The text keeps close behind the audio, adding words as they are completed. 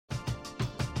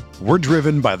We're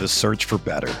driven by the search for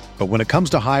better. But when it comes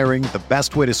to hiring, the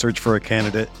best way to search for a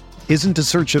candidate isn't to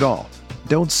search at all.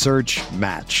 Don't search,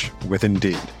 match with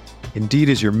Indeed. Indeed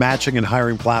is your matching and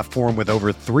hiring platform with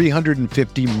over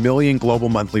 350 million global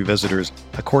monthly visitors,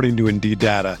 according to Indeed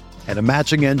data, and a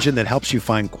matching engine that helps you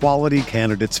find quality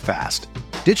candidates fast.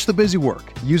 Ditch the busy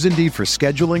work. Use Indeed for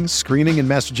scheduling, screening, and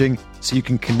messaging so you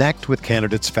can connect with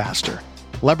candidates faster.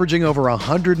 Leveraging over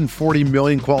 140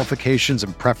 million qualifications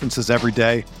and preferences every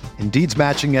day, Indeed's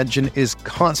matching engine is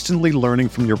constantly learning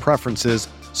from your preferences,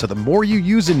 so the more you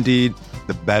use Indeed,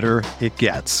 the better it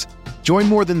gets. Join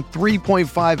more than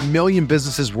 3.5 million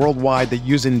businesses worldwide that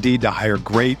use Indeed to hire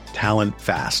great talent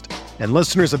fast. And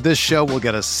listeners of this show will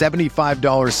get a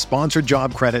 $75 sponsored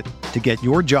job credit to get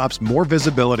your jobs more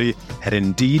visibility at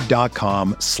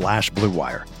Indeed.com/Blue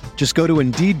Wire. Just go to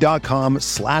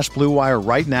Indeed.com/Blue Wire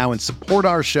right now and support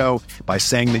our show by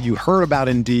saying that you heard about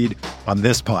Indeed on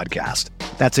this podcast.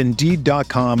 That's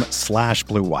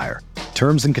Indeed.com/Blue Wire.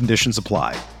 Terms and conditions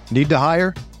apply. Need to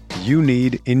hire? You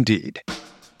need Indeed.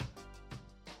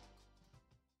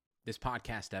 This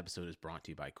podcast episode is brought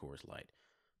to you by Coors Light.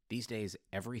 These days,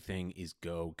 everything is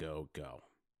go, go, go.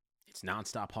 It's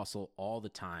nonstop hustle all the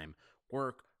time.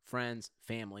 Work, friends,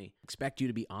 family, expect you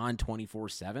to be on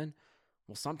 24/7.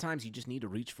 Well, sometimes you just need to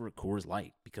reach for a Coors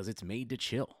Light because it's made to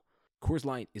chill. Coors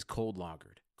Light is cold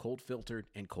lagered, cold filtered,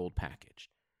 and cold packaged.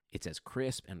 It's as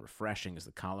crisp and refreshing as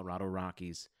the Colorado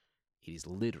Rockies. It is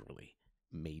literally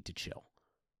made to chill.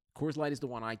 Coors Light is the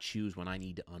one I choose when I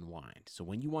need to unwind. So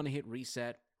when you want to hit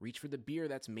reset, reach for the beer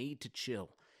that's made to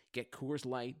chill. Get Coors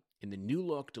Light in the new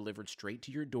look delivered straight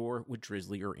to your door with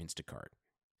Drizzly or Instacart.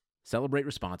 Celebrate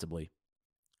responsibly.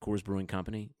 Coors Brewing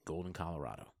Company, Golden,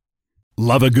 Colorado.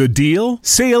 Love a good deal?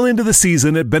 Sail into the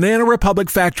season at Banana Republic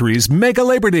Factory's Mega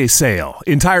Labor Day Sale.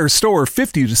 Entire store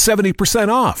 50 to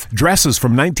 70% off. Dresses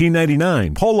from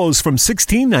 $19.99. Polos from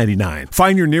 $16.99.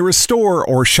 Find your nearest store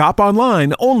or shop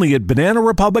online only at Banana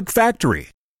Republic Factory.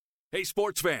 Hey,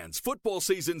 sports fans, football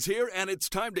season's here, and it's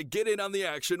time to get in on the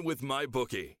action with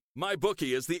MyBookie.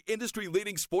 MyBookie is the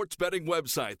industry-leading sports betting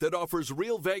website that offers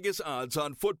real Vegas odds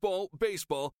on football,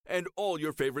 baseball, and all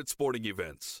your favorite sporting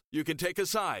events. You can take a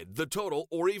side, the total,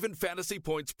 or even fantasy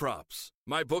points props.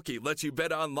 MyBookie lets you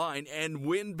bet online and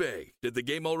win big. Did the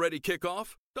game already kick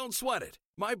off? Don't sweat it.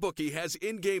 MyBookie has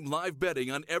in-game live betting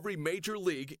on every major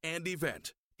league and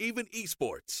event, even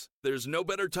esports. There's no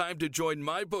better time to join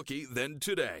MyBookie than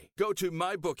today. Go to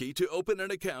MyBookie to open an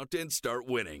account and start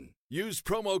winning. Use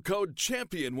promo code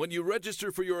CHAMPION when you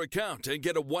register for your account and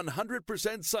get a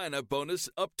 100% sign-up bonus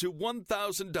up to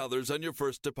 $1,000 on your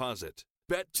first deposit.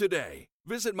 Bet today.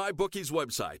 Visit MyBookie's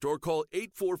website or call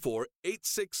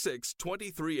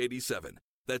 844-866-2387.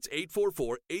 That's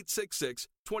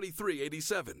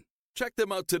 844-866-2387. Check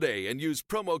them out today and use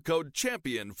promo code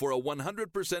CHAMPION for a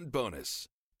 100% bonus.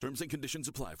 Terms and conditions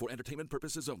apply for entertainment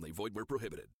purposes only. Void where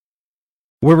prohibited.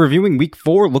 We're reviewing Week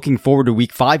 4, looking forward to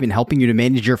Week 5, and helping you to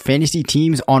manage your fantasy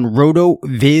teams on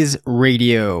RotoViz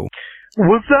Radio.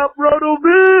 What's up,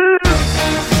 RotoViz?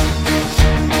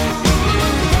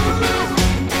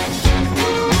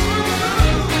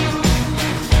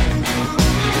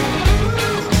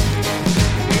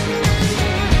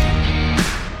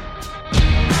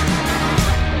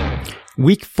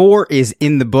 Week 4 is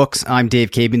in the books. I'm Dave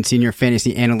Cabin, Senior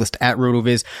Fantasy Analyst at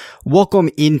RotoViz.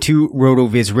 Welcome into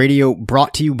RotoViz Radio,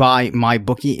 brought to you by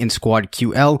MyBookie and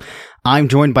SquadQL. I'm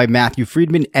joined by Matthew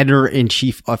Friedman,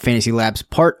 Editor-in-Chief of Fantasy Labs,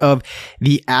 part of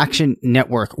the Action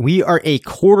Network. We are a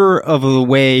quarter of the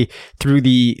way through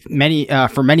the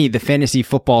for many, the fantasy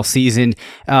football season.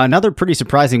 Another pretty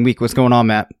surprising week. What's going on,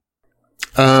 Matt?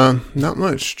 Not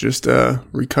much. Just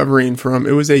recovering from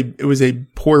it was a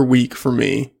poor week for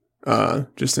me.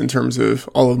 Just in terms of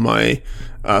all of my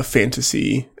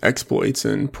fantasy exploits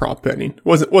and prop betting.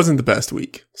 Wasn't the best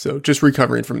week. So just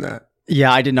recovering from that.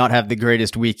 Yeah, I did not have the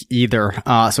greatest week either.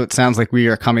 So it sounds like we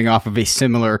are coming off of a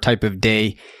similar type of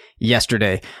day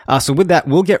yesterday. So with that,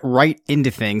 we'll get right into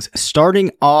things,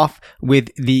 starting off with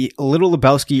the Little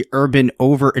Lebowski Urban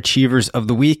Overachievers of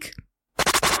the week.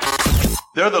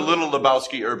 They're the Little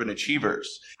Lebowski Urban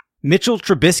Achievers. Mitchell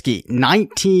Trubisky,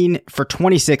 19 for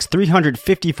 26,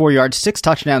 354 yards, 6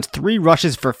 touchdowns, 3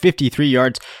 rushes for 53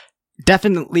 yards.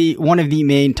 Definitely one of the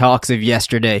main talks of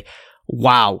yesterday.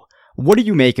 Wow. What do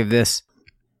you make of this?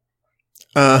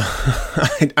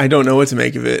 I don't know what to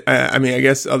make of it. I mean, I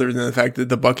guess other than the fact that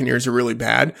the Buccaneers are really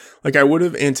bad, like I would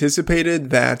have anticipated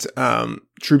that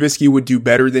Trubisky would do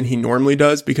better than he normally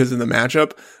does because of the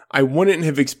matchup. I wouldn't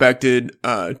have expected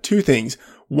two things.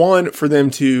 One, for them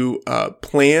to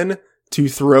plan to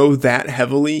throw that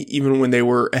heavily, even when they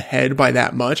were ahead by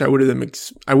that much. I would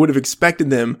have expected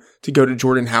them to go to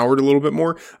Jordan Howard a little bit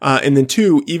more. And then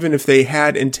 2, even if they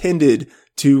had intended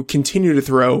to continue to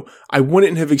throw, I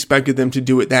wouldn't have expected them to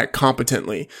do it that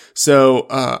competently. So,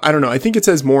 I don't know. I think it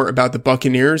says more about the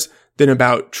Buccaneers than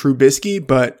about Trubisky,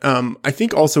 but, I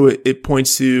think also it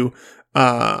points to,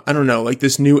 I don't know, like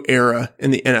this new era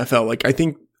in the NFL. Like, I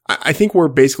think we're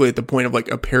basically at the point of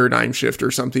like a paradigm shift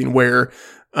or something where,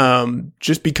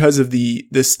 just because of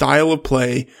the style of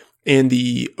play and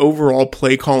the overall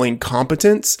play calling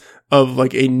competence of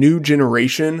like a new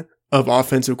generation of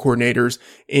offensive coordinators,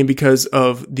 and because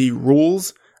of the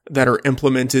rules that are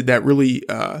implemented that really,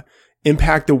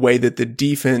 impact the way that the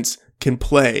defense can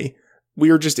play, we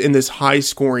are just in this high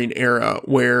scoring era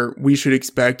where we should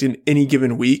expect in any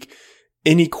given week,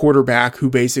 any quarterback who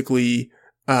basically,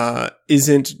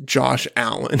 isn't Josh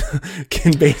Allen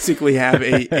can basically have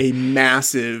a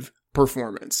massive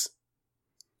performance.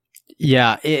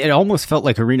 Yeah, it almost felt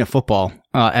like arena football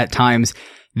at times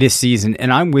this season.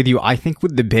 And I'm with you. I think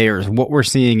with the Bears, what we're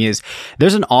seeing is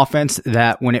there's an offense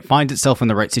that when it finds itself in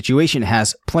the right situation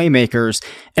has playmakers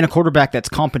and a quarterback that's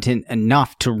competent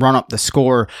enough to run up the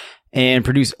score and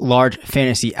produce large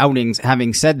fantasy outings.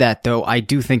 Having said that, though, I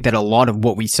do think that a lot of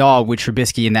what we saw with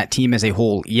Trubisky and that team as a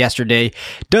whole yesterday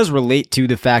does relate to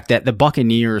the fact that the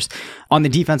Buccaneers on the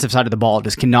defensive side of the ball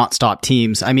just cannot stop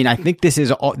teams. I mean, I think this is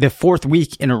the 4th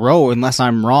week in a row, unless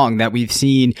I'm wrong, that we've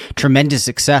seen tremendous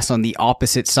success on the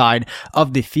opposite side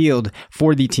of the field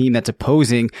for the team that's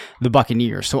opposing the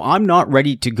Buccaneers. So I'm not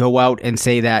ready to go out and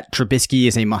say that Trubisky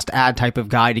is a must-add type of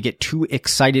guy to get too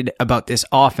excited about this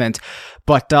offense.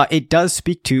 But it does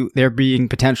speak to there being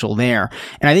potential there.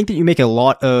 And I think that you make a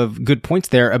lot of good points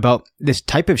there about this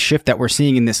type of shift that we're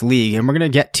seeing in this league. And we're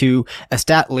going to get to a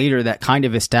stat later that kind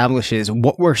of establishes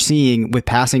what we're seeing with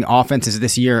passing offenses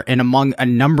this year and among a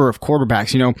number of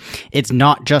quarterbacks. You know, it's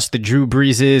not just the Drew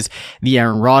Breeses, the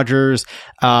Aaron Rodgers,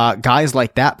 guys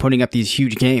like that putting up these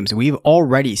huge games. We've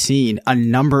already seen a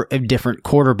number of different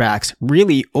quarterbacks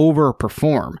really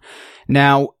overperform.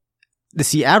 Now, the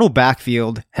Seattle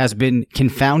backfield has been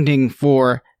confounding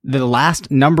for the last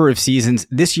number of seasons.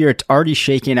 This year, it's already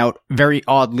shaken out very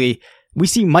oddly. We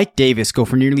see Mike Davis go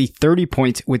for nearly 30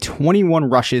 points with 21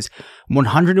 rushes,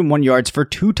 101 yards for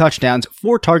 2 touchdowns,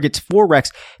 4 targets, 4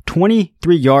 wrecks,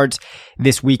 23 yards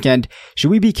this weekend.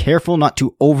 Should we be careful not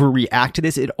to overreact to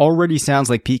this? It already sounds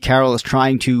like Pete Carroll is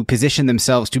trying to position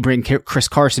themselves to bring Chris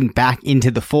Carson back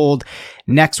into the fold.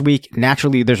 Next week,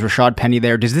 naturally, there's Rashad Penny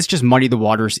there. Does this just muddy the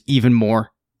waters even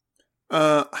more?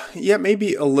 Yeah,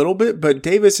 maybe a little bit, but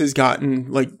Davis has gotten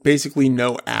like basically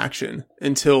no action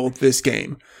until this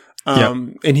game.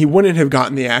 And he wouldn't have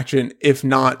gotten the action if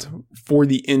not for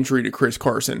the injury to Chris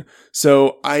Carson.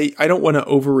 So I don't want to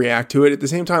overreact to it. At the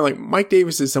same time, like Mike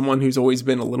Davis is someone who's always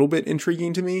been a little bit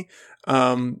intriguing to me.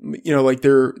 You know, like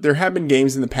there have been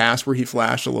games in the past where he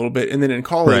flashed a little bit. And then in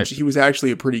college, he was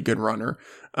actually a pretty good runner,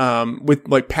 with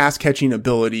like pass catching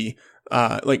ability,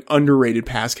 like underrated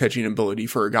pass catching ability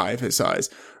for a guy of his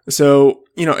size. So,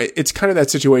 you know, it's kind of that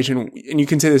situation, and you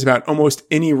can say this about almost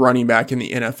any running back in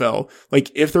the NFL. Like,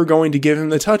 if they're going to give him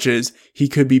the touches, he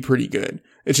could be pretty good.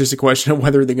 It's just a question of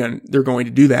whether they're going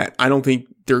to do that. I don't think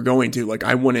they're going to. Like,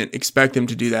 I wouldn't expect them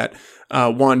to do that.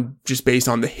 One, just based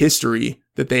on the history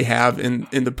that they have in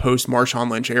the post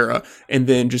Marshawn Lynch era, and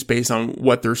then just based on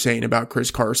what they're saying about Chris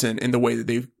Carson and the way that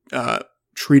they've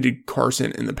treated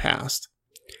Carson in the past.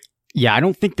 Yeah, I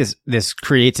don't think this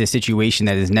creates a situation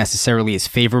that is necessarily as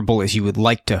favorable as you would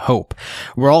like to hope.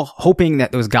 We're all hoping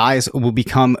that those guys will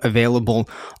become available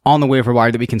on the waiver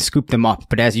wire, that we can scoop them up.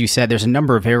 But as you said, there's a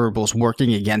number of variables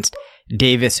working against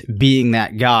Davis being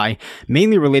that guy,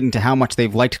 mainly relating to how much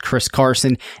they've liked Chris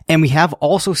Carson. And we have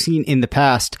also seen in the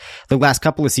past, the last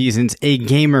couple of seasons, a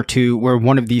game or two where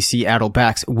one of these Seattle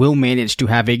backs will manage to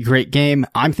have a great game.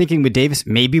 I'm thinking with Davis,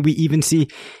 maybe we even see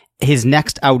his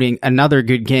next outing another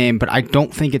good game, but I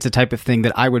don't think it's the type of thing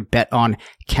that I would bet on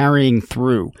carrying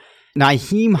through.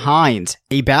 Nyheim Hines,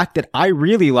 a back that I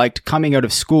really liked coming out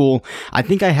of school. I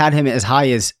think I had him as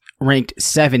high as ranked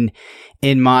 7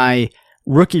 in my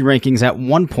rookie rankings at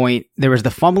one point. There was the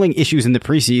fumbling issues in the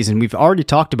preseason. We've already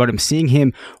talked about him, seeing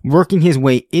him working his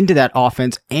way into that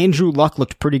offense. Andrew Luck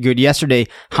looked pretty good yesterday.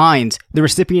 Hines, the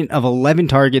recipient of 11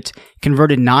 targets,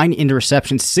 converted 9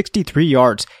 interceptions, 63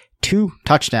 yards, 2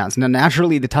 touchdowns. Now,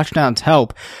 naturally, the touchdowns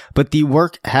help, but the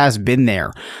work has been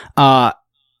there. I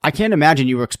can't imagine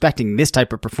you were expecting this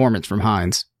type of performance from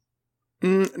Hines.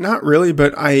 Not really,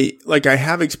 but I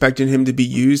have expected him to be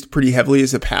used pretty heavily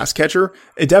as a pass catcher.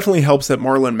 It definitely helps that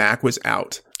Marlon Mack was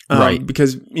out. Right.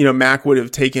 Because, Mack would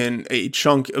have taken a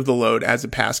chunk of the load as a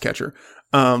pass catcher.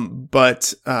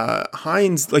 But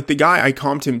Hines, like the guy I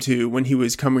comped him to when he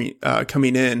was coming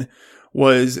in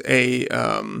was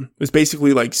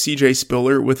basically like CJ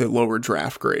Spiller with a lower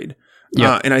draft grade.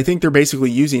 Yeah. And I think they're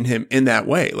basically using him in that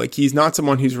way. Like he's not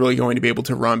someone who's really going to be able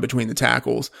to run between the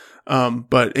tackles,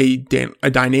 but a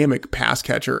dynamic pass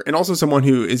catcher, and also someone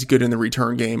who is good in the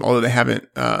return game. Although they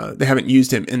haven't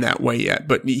used him in that way yet,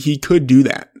 but he could do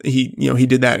that. He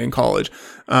did that in college.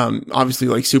 Obviously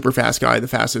like super fast guy, the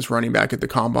fastest running back at the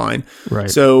combine. Right.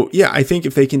 So yeah, I think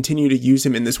if they continue to use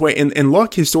him in this way, and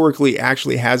Luck historically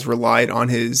actually has relied on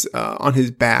his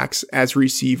backs as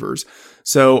receivers.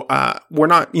 So,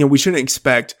 we shouldn't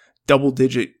expect double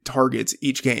digit targets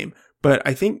each game, but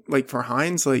I think like for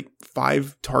Hines, like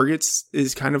 5 targets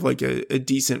is kind of like a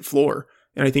decent floor.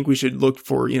 And I think we should look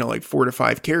for, like 4 to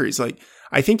 5 carries. Like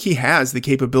I think he has the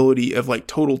capability of like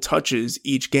total touches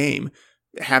each game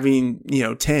having,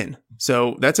 10.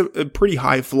 So that's a pretty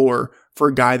high floor for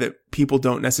a guy that people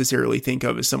don't necessarily think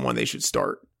of as someone they should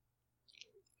start.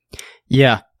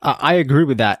 Yeah, I agree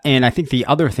with that. And I think the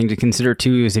other thing to consider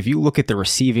too is if you look at the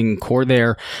receiving core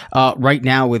there, right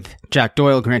now with Jack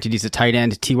Doyle, granted he's a tight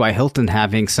end, T.Y. Hilton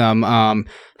having some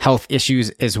health issues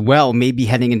as well, maybe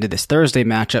heading into this Thursday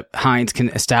matchup, Hines can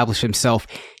establish himself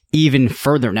even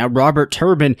further. Now, Robert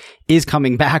Turbin is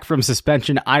coming back from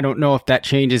suspension. I don't know if that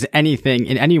changes anything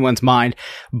in anyone's mind,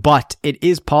 but it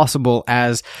is possible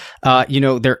as,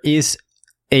 there is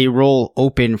a role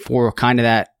open for kind of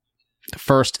that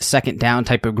first, second down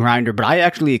type of grinder, but I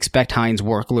actually expect Hines'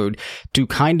 workload to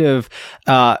kind of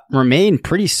remain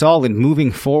pretty solid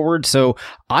moving forward. So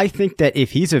I think that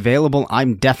if he's available,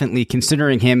 I'm definitely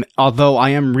considering him, although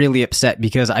I am really upset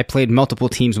because I played multiple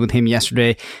teams with him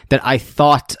yesterday that I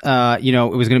thought, it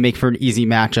was going to make for an easy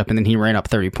matchup, and then he ran up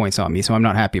 30 points on me, so I'm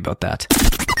not happy about that.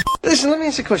 Listen, let me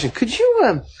ask you a question. Could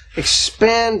you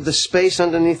expand the space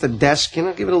underneath the desk? Give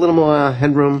it a little more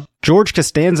headroom? George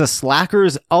Costanza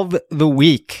slackers of the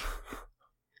week.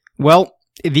 Well,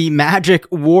 the magic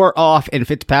wore off and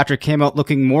Fitzpatrick came out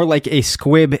looking more like a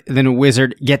squib than a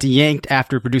wizard, gets yanked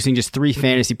after producing just 3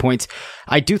 fantasy points.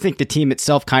 I do think the team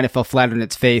itself kind of fell flat on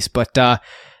its face, but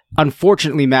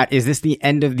unfortunately, Matt, is this the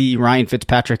end of the Ryan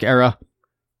Fitzpatrick era?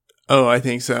 Oh, I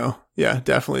think so. Yeah,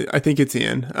 definitely. I think it's the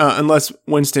end. Unless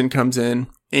Winston comes in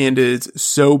and is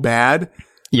so bad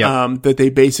that they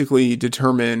basically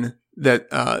determine that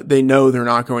they know they're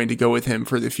not going to go with him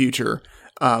for the future,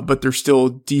 but they're still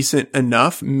decent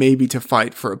enough maybe to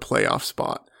fight for a playoff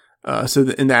spot. So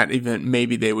in that event,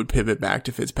 maybe they would pivot back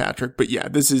to Fitzpatrick. But yeah,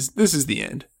 this is the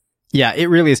end. Yeah, it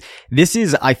really is. This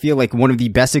is, I feel like, one of the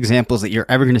best examples that you're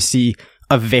ever going to see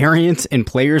of variance in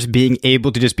players being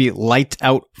able to just be lights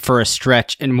out for a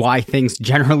stretch, and why things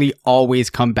generally always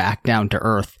come back down to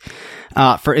earth.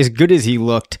 For as good as he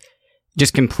looked,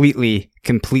 just completely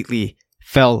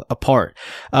fell apart.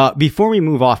 Before we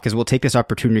move off, because we'll take this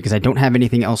opportunity because I don't have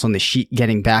anything else on the sheet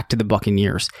getting back to the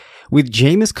Buccaneers. With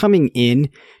Jameis coming in,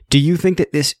 do you think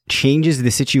that this changes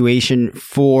the situation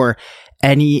for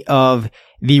any of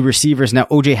the receivers? Now,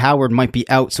 OJ Howard might be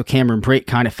out, so Cameron Brate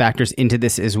kind of factors into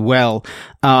this as well.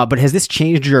 But has this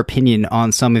changed your opinion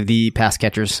on some of the pass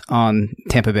catchers on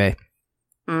Tampa Bay?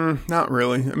 Not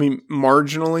really. I mean,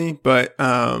 marginally, but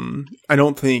I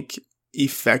don't think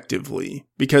effectively,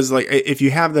 because like if you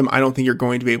have them, I don't think you're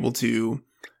going to be able to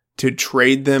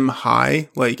trade them high.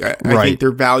 Like I think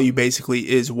their value basically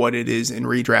is what it is in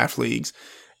redraft leagues,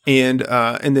 and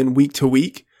then week to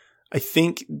week, I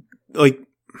think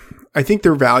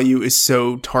their value is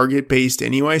so target based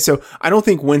anyway. So I don't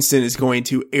think Winston is going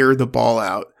to air the ball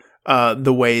out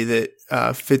the way that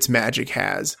Fitzmagic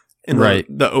has in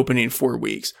the opening 4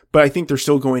 weeks. But I think they're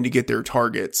still going to get their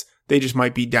targets. They just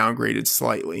might be downgraded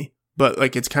slightly. But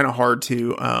like it's kind of hard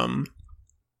to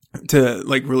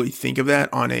like really think of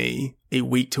that on a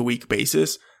week to week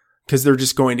basis, because they're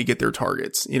just going to get their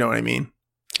targets. You know what I mean?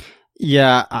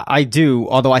 Yeah, I do.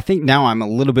 Although I think now I'm a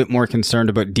little bit more concerned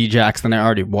about Djax than I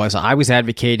already was. I was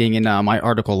advocating in my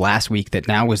article last week that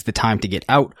now was the time to get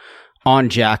out on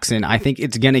Jackson. I think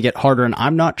it's going to get harder, and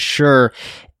I'm not sure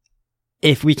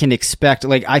if we can expect,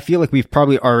 like, I feel like we've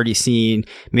probably already seen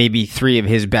maybe 3 of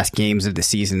his best games of the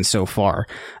season so far.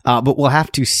 But we'll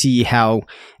have to see how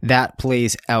that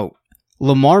plays out.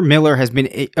 Lamar Miller has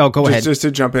been, go ahead. Just to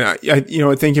jump in,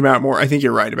 thinking about it more, I think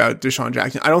you're right about Deshaun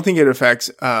Jackson. I don't think it affects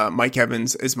Mike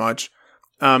Evans as much.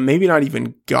 Maybe not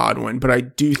even Godwin, but I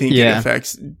do think it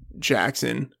affects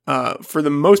Jackson for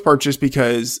the most part, just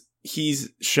because he's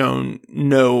shown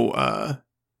no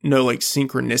like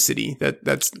synchronicity.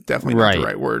 That's definitely not the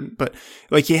right word, but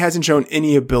like he hasn't shown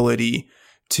any ability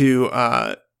to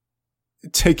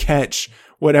to catch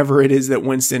whatever it is that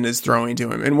Winston is throwing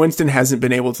to him. And Winston hasn't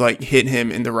been able to like hit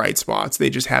him in the right spots. They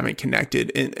just haven't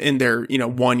connected in their,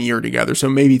 1 year together. So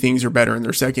maybe things are better in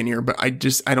their second year, but I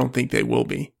don't think they will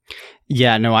be.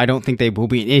 Yeah, no, I don't think they will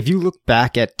be. If you look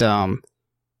back at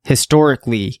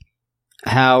historically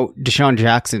how Deshaun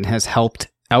Jackson has helped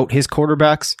out his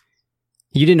quarterbacks,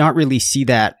 you did not really see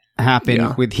that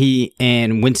happen with he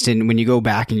and Winston when you go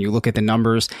back and you look at the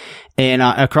numbers and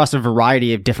across a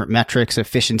variety of different metrics,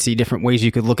 efficiency, different ways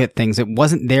you could look at things. It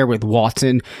wasn't there with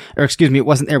it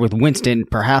wasn't there with Winston.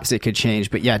 Perhaps it could change,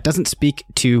 but yeah, it doesn't speak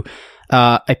to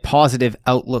a positive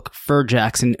outlook for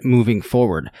Jackson moving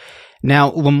forward. Now,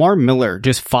 Lamar Miller,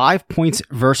 just 5 points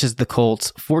versus the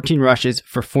Colts, 14 rushes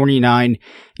for 49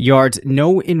 yards,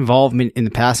 no involvement in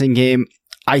the passing game.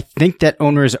 I think that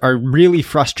owners are really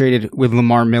frustrated with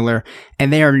Lamar Miller,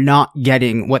 and they are not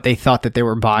getting what they thought that they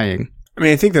were buying. I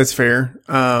mean, I think that's fair.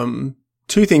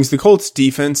 Two things. The Colts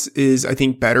defense is, I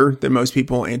think, better than most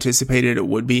people anticipated it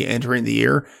would be entering the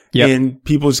year. Yep. And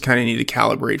people just kind of need to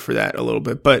calibrate for that a little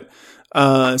bit. But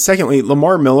secondly,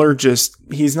 Lamar Miller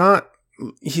he's not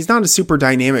a super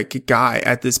dynamic guy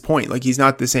at this point. Like, he's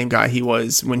not the same guy he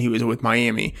was when he was with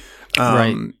Miami.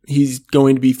 Right. He's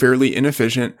going to be fairly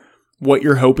inefficient. What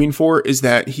you're hoping for is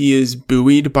that he is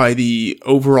buoyed by the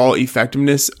overall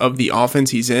effectiveness of the offense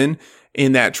he's in,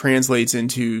 and that translates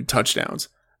into touchdowns.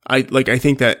 I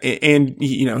think that, and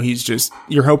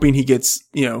you're hoping he gets,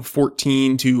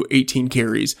 14 to 18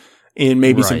 carries and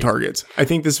maybe some targets. I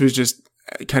think this was just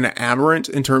kind of aberrant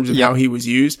in terms of how he was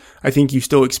used. I think you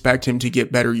still expect him to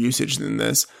get better usage than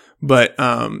this, but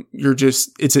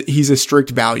he's a strict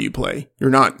value play.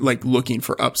 You're not like looking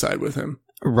for upside with him.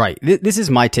 Right. This is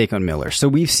my take on Miller. So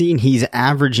we've seen he's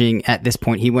averaging at this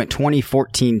point, he went 20,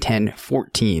 14, 10,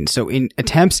 14. So in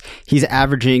attempts, he's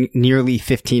averaging nearly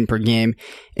 15 per game.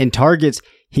 In targets,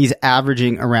 he's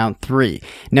averaging around 3.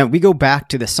 Now we go back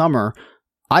to the summer.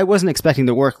 I wasn't expecting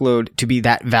the workload to be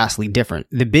that vastly different.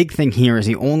 The big thing here is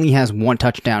he only has 1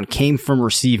 touchdown, came from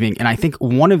receiving. And I think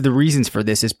one of the reasons for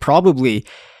this is probably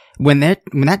when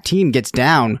that team gets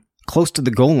down close to the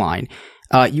goal line,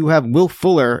 you have Will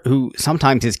Fuller, who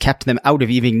sometimes has kept them out of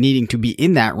even needing to be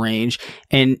in that range.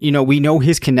 And, we know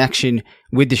his connection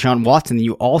with Deshaun Watson.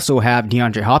 You also have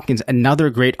DeAndre Hopkins, another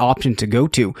great option to go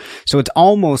to. So it's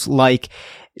almost like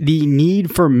the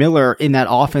need for Miller in that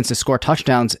offense to score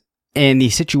touchdowns and the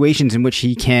situations in which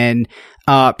he can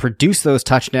produce those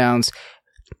touchdowns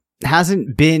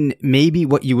hasn't been maybe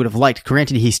what you would have liked.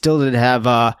 Granted, he still did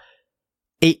have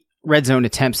 8 red zone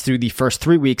attempts through the first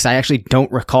 3 weeks. I actually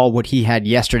don't recall what he had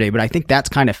yesterday, but I think that's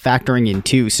kind of factoring in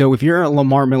too. So if you're a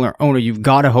Lamar Miller owner, you've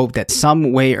got to hope that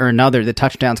some way or another the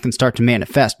touchdowns can start to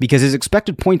manifest, because his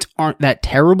expected points aren't that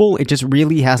terrible. It just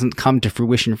really hasn't come to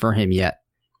fruition for him yet.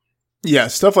 Yeah,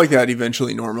 stuff like that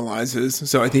eventually normalizes.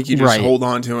 So I think you just hold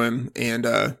on to him and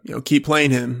keep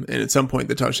playing him, and at some point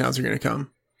the touchdowns are going to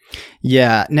come.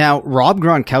 Yeah. Now, Rob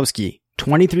Gronkowski,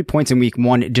 23 points in week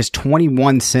 1, just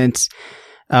 21 since.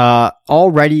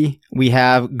 Already we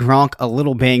have Gronk a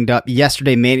little banged up.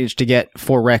 Yesterday managed to get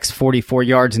 4 recs, 44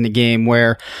 yards in the game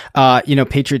where,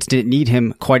 Patriots didn't need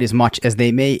him quite as much as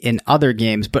they may in other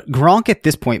games. But Gronk at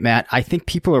this point, Matt, I think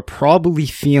people are probably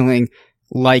feeling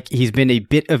like he's been a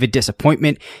bit of a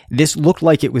disappointment. This looked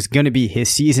like it was going to be his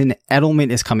season. Edelman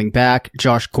is coming back.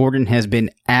 Josh Gordon has been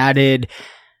added.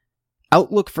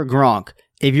 Outlook for Gronk.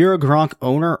 If you're a Gronk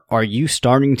owner, are you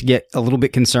starting to get a little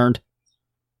bit concerned?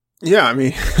 Yeah, I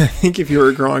mean, I think if you're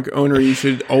a Gronk owner, you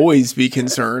should always be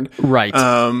concerned. Right.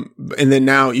 And then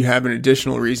now you have an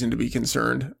additional reason to be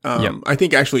concerned. Yep. I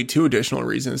think actually 2 additional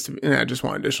reasons and I just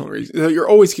want additional reasons. You're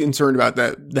always concerned about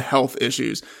the health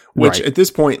issues, which at this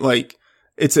point, like,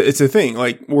 it's a thing.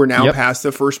 Like, we're now past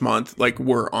the first month. Like,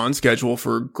 we're on schedule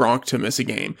for Gronk to miss a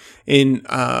game. And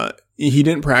he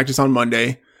didn't practice on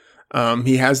Monday.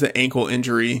 He has the ankle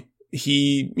injury.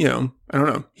 He, I don't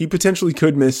know. He potentially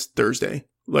could miss Thursday.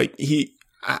 Like,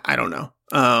 I don't know.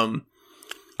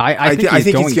 I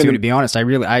think he's going to be honest.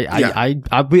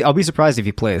 I'll be surprised if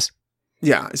he plays.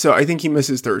 Yeah. So I think he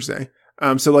misses Thursday.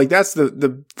 So like that's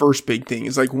the first big thing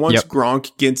is like once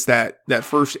Gronk gets that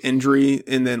first injury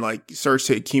and then like starts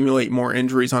to accumulate more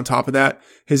injuries on top of that,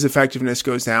 his effectiveness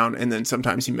goes down and then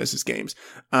sometimes he misses games.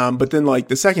 But then like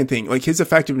the second thing, like his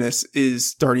effectiveness is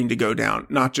starting to go down,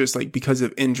 not just like because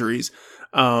of injuries.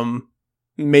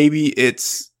 Maybe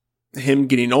it's him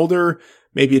getting older.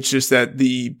 Maybe it's just that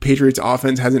the Patriots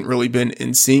offense hasn't really been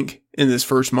in sync in this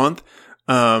first month.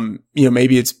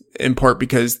 Maybe it's in part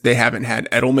because they haven't had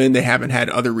Edelman. They haven't had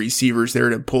other receivers there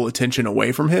to pull attention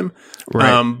away from him.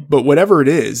 Right. But whatever it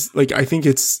is, like, I think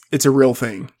it's a real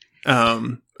thing.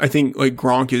 I think like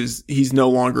Gronk he's no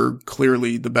longer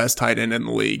clearly the best tight end in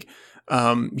the league.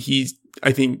 He's,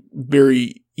 I think,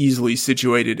 very easily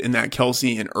situated in that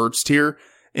Kelce and Ertz tier.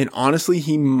 And honestly,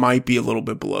 he might be a little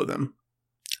bit below them.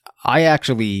 I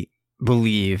actually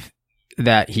believe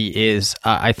that he is.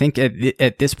 I think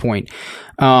at this point,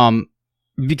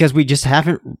 because we just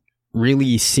haven't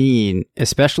really seen,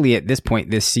 especially at this point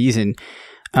this season,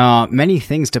 many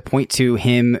things to point to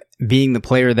him being the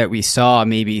player that we saw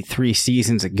maybe 3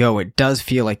 seasons ago. It does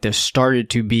feel like there started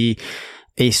to be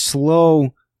a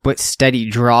slow but steady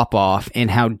drop off in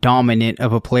how dominant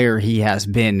of a player he has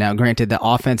been. Now, granted, the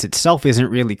offense itself isn't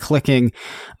really clicking,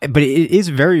 but it is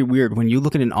very weird when you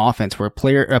look at an offense where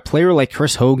a player like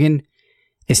Chris Hogan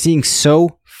is seeing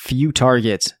so few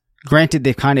targets. Granted,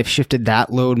 they've kind of shifted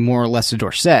that load more or less to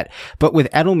Dorsett, but with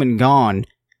Edelman gone,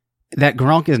 that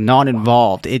Gronk is not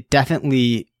involved. It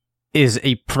definitely is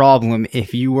a problem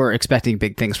if you were expecting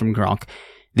big things from Gronk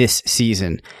this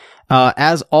season.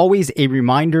 As always, a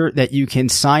reminder that you can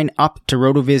sign up to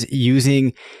RotoViz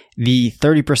using the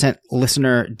 30%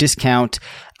 listener discount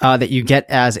that you get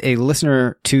as a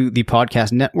listener to the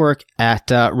podcast network at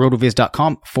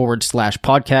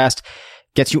rotoviz.com/podcast.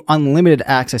 Gets you unlimited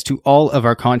access to all of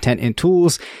our content and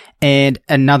tools. And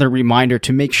another reminder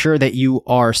to make sure that you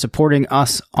are supporting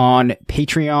us on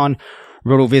Patreon,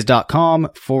 rotoviz.com/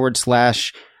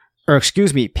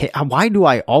 why do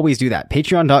I always do that?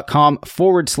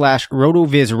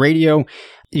 Patreon.com/RotoViz Radio.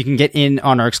 You can get in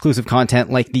on our exclusive content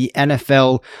like the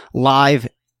NFL live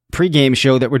pregame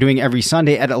show that we're doing every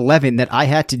Sunday at 11 that I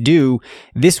had to do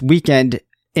this weekend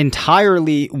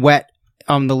entirely wet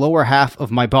on the lower half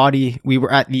of my body. We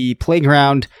were at the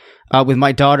playground with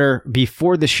my daughter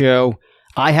before the show.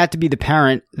 I had to be the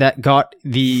parent that got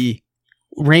the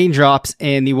raindrops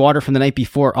and the water from the night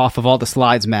before off of all the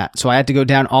slides, Matt. So I had to go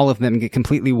down all of them and get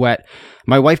completely wet.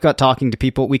 My wife got talking to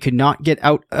people. We could not get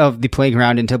out of the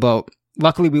playground until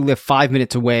luckily we live 5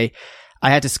 minutes away. I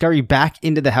had to scurry back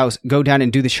into the house, go down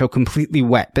and do the show completely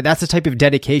wet. But that's the type of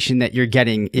dedication that you're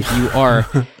getting if you are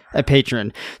a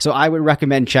patron. So I would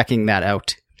recommend checking that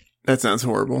out. That sounds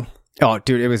horrible. Oh,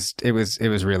 dude, it was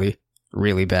really,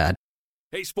 really bad.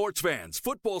 Hey, sports fans,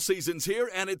 football season's here,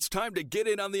 and it's time to get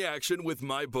in on the action with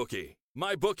MyBookie.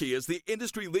 MyBookie is the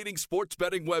industry-leading sports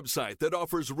betting website that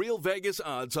offers real Vegas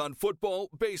odds on football,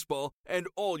 baseball, and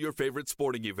all your favorite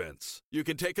sporting events. You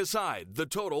can take a side, the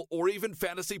total, or even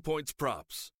fantasy points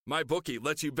props. MyBookie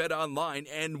lets you bet online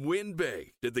and win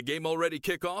big. Did the game already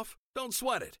kick off? Don't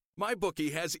sweat it.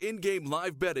 MyBookie has in-game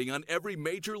live betting on every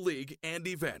major league and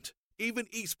event, even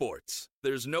esports.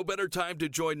 There's no better time to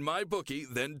join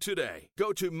MyBookie than today.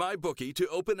 Go to MyBookie to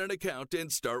open an account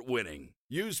and start winning.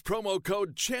 Use promo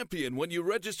code CHAMPION when you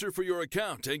register for your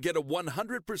account and get a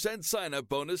 100% sign-up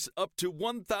bonus up to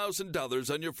 $1,000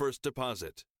 on your first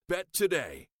deposit. Bet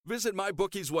today. Visit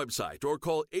MyBookie's website or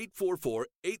call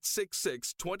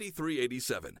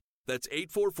 844-866-2387. That's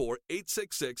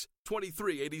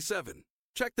 844-866-2387.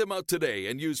 Check them out today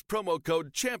and use promo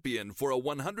code CHAMPION for a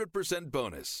 100%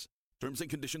 bonus. Terms and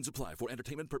conditions apply for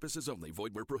entertainment purposes only.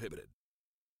 Void where prohibited.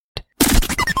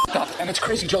 And it's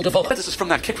Crazy Joe Davola. This is from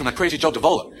that kick from that Crazy Joe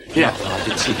Davola. Yeah, I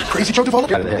did see. Crazy Joe Davola?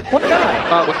 Got it ahead. What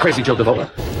guy? What Crazy Joe Davola?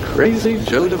 Crazy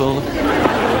Joe Davola.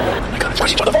 Oh my God, it's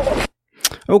Crazy Joe Davola.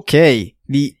 Okay,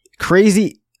 the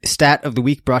crazy stat of the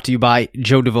week brought to you by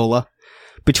Joe Davola.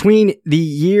 Between the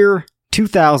year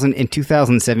 2000 and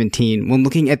 2017, when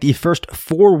looking at the first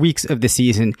 4 weeks of the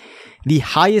season, the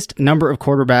highest number of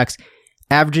quarterbacks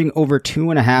averaging over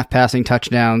 2.5 passing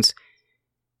touchdowns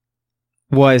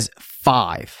was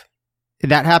 5.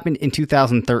 That happened in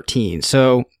 2013.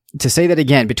 So to say that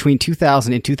again, between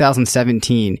 2000 and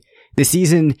 2017, the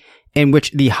season in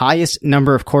which the highest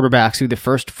number of quarterbacks through the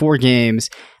first 4 games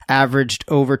averaged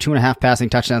over 2.5 passing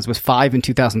touchdowns was 5 in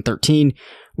 2013.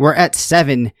 We're at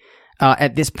 7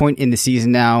 at this point in the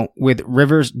season now, with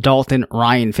Rivers, Dalton,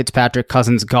 Ryan, Fitzpatrick,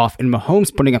 Cousins, Goff, and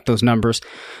Mahomes putting up those numbers.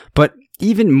 But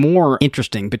even more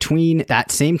interesting, between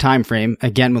that same time frame,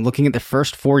 again, when looking at the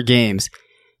first 4 games,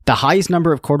 the highest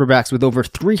number of quarterbacks with over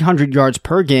 300 yards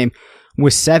per game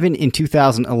was 7 in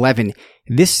 2011.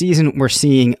 This season, we're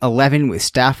seeing 11 with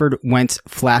Stafford, Wentz,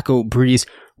 Flacco, Breeze,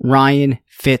 Ryan,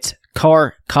 Fitz,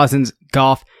 Carr, Cousins,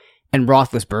 Goff, and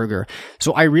Roethlisberger.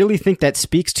 So I really think that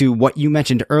speaks to what you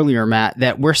mentioned earlier, Matt,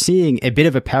 that we're seeing a bit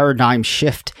of a paradigm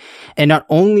shift. And not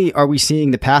only are we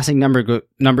seeing the passing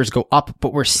numbers go up,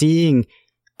 but we're seeing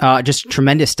just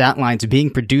tremendous stat lines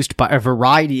being produced by a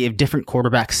variety of different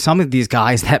quarterbacks. Some of these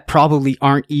guys that probably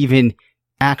aren't even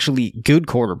actually good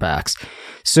quarterbacks.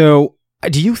 So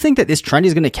Do you think that this trend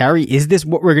is going to carry? Is this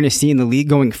what we're going to see in the league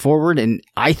going forward? And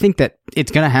I think that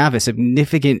it's going to have a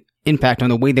significant impact on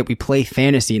the way that we play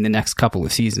fantasy in the next couple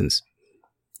of seasons.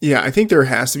 Yeah, I think there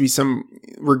has to be some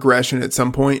regression at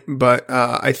some point, but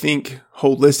I think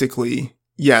holistically,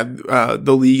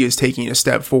 the league is taking a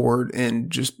step forward in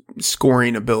just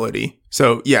scoring ability.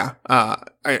 So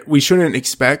we shouldn't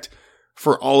expect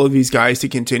for all of these guys to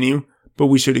continue, but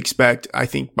we should expect, I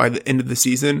think, by the end of the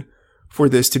season for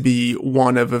this to be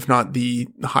one of, if not the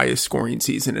highest scoring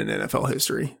season in NFL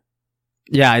history.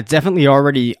 Yeah, it's definitely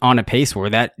already on a pace where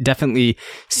that definitely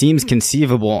seems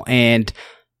conceivable, and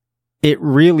it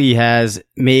really has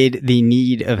made the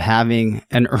need of having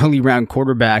an early round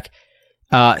quarterback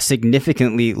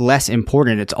significantly less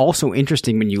important. It's also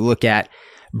interesting when you look at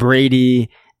Brady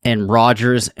and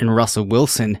Rodgers and Russell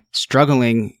Wilson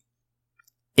struggling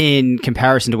in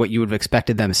comparison to what you would have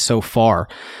expected them so far.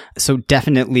 So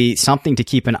definitely something to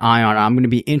keep an eye on. I'm going to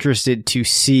be interested to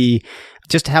see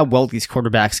just how well these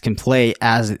quarterbacks can play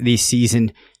as the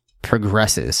season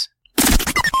progresses.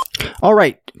 All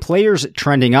right, players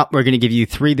trending up. We're going to give you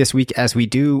 3 this week as we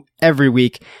do every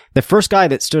week. The first guy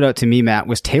that stood out to me, Matt,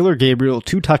 was Taylor Gabriel,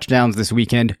 2 touchdowns this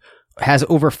weekend. Has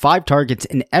over 5 targets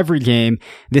in every game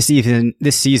this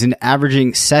season,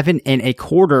 averaging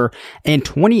 7.25 and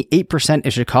 28%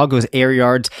 of Chicago's air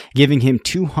yards, giving him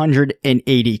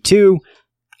 282.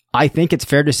 I think it's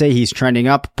fair to say he's trending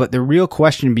up, but the real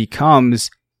question becomes,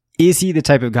 is he the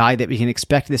type of guy that we can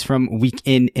expect this from week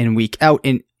in and week out?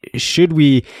 And should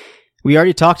we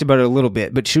already talked about it a little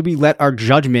bit, but should we let our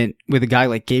judgment with a guy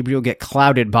like Gabriel get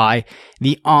clouded by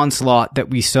the onslaught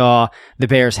that we saw the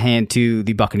Bears hand to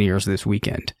the Buccaneers this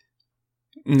weekend?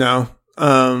 No.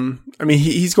 I mean,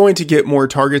 he's going to get more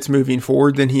targets moving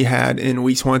forward than he had in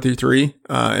weeks 1 through 3,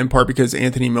 in part because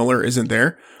Anthony Miller isn't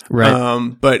there. Right.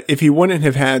 But if he wouldn't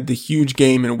have had the huge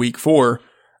game in week 4,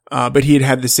 but he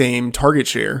had the same target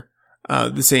share,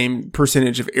 the same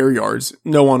percentage of air yards,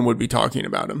 no one would be talking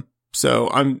about him. So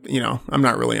I'm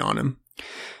not really on him.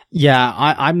 Yeah,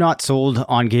 I'm not sold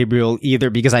on Gabriel either,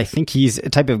 because I think he's a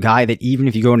type of guy that even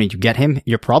if you go in and you get him,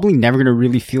 you're probably never going to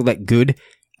really feel that good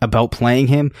about playing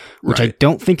him, which right. I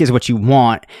don't think is what you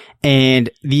want. And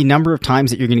the number of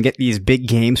times that you're going to get these big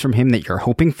games from him that you're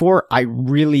hoping for, I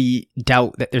really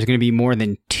doubt that there's going to be more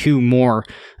than 2 more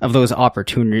of those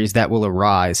opportunities that will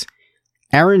arise.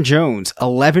 Aaron Jones,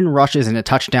 11 rushes and a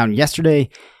touchdown yesterday,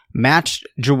 matched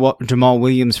Jamal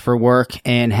Williams for work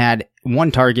and had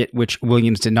 1 target, which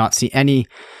Williams did not see any.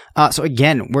 So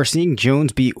again, we're seeing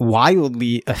Jones be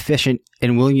wildly efficient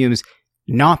and Williams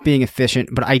not being efficient.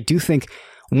 But I do think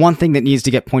one thing that needs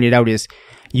to get pointed out is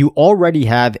you already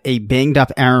have a banged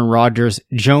up Aaron Rodgers.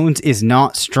 Jones is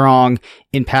not strong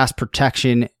in pass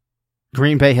protection.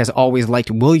 Green Bay has always liked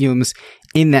Williams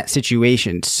in that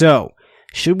situation. So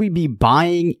should we be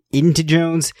buying into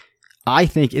Jones? I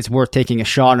think it's worth taking a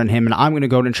shot on him, and I'm going to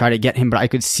go out and try to get him, but I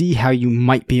could see how you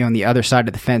might be on the other side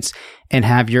of the fence and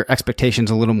have your expectations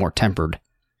a little more tempered.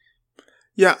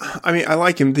 Yeah, I mean, I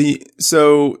like him. The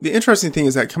interesting thing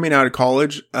is that coming out of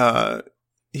college,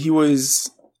 he was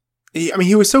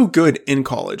so good in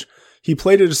college. He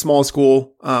played at a small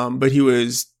school, but he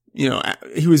was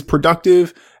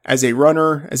productive as a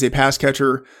runner, as a pass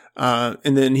catcher,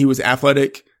 and then he was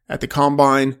athletic at the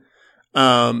combine.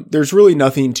 There's really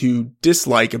nothing to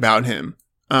dislike about him.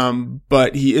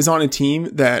 But he is on a team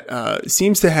that,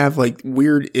 seems to have like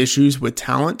weird issues with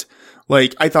talent.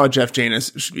 Like I thought Jeff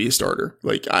Janis should be a starter.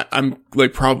 Like I'm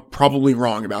like probably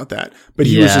wrong about that, but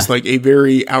he was just like a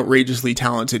very outrageously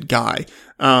talented guy.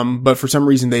 But for some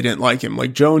reason they didn't like him.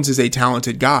 Like Jones is a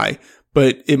talented guy,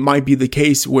 but it might be the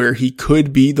case where he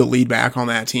could be the lead back on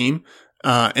that team.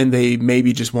 And they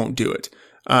maybe just won't do it.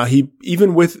 He,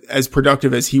 even with as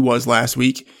productive as he was last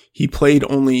week, he played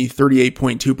only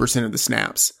 38.2% of the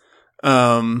snaps.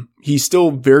 He's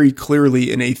still very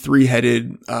clearly in a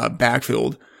 3-headed,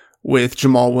 backfield with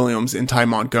Jamal Williams and Ty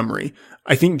Montgomery.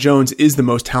 I think Jones is the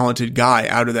most talented guy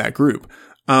out of that group.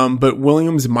 But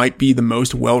Williams might be the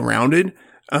most well-rounded,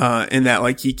 in that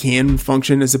like he can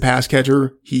function as a pass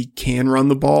catcher. He can run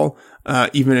the ball.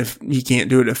 Even if he can't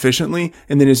do it efficiently.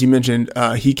 And then as you mentioned,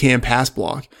 he can pass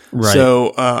block. Right.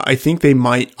 So, I think they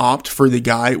might opt for the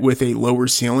guy with a lower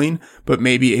ceiling, but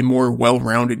maybe a more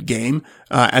well-rounded game,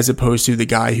 as opposed to the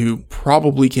guy who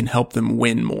probably can help them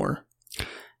win more.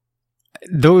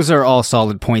 Those are all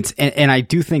solid points. And I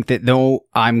do think that though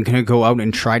I'm going to go out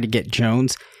and try to get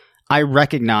Jones, I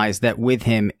recognize that with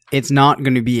him, it's not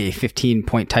going to be a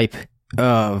 15-point type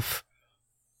of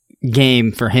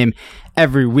game for him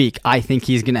every week. I think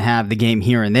he's going to have the game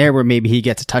here and there where maybe he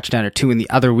gets a touchdown or 2 and the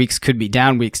other weeks could be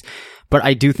down weeks. But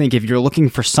I do think if you're looking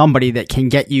for somebody that can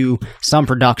get you some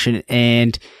production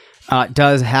and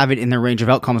does have it in the range of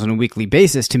outcomes on a weekly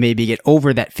basis to maybe get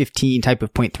over that 15 type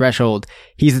of point threshold,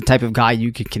 he's the type of guy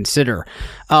you could consider.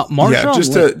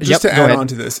 Just to add on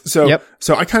to this.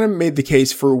 So I kind of made the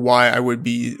case for why I would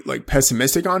be like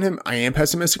pessimistic on him. I am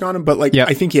pessimistic on him, but like,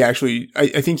 I think I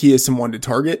think he is someone to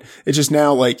target. It's just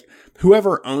now like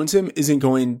whoever owns him isn't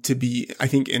going to be, I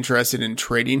think, interested in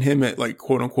trading him at like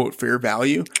quote unquote fair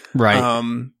value. Right.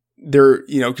 They're,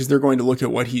 cause they're going to look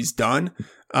at what he's done.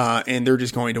 And they're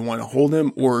just going to want to hold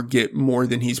him or get more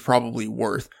than he's probably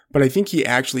worth. But I think he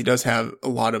actually does have a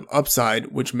lot of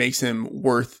upside, which makes him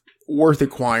worth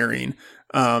acquiring,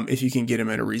 if you can get him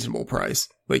at a reasonable price.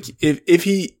 Like if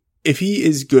he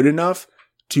is good enough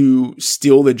to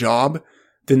steal the job,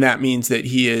 then that means that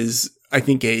he is, I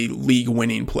think, a league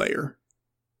winning player.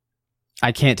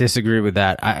 I can't disagree with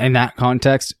that. In that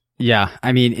context, yeah.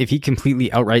 I mean, if he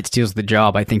completely outright steals the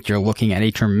job, I think you're looking at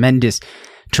a tremendous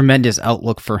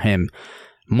outlook for him.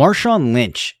 Marshawn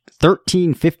Lynch,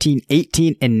 13, 15,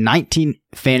 18, and 19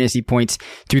 fantasy points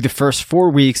through the first 4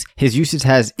 weeks. His usage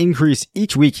has increased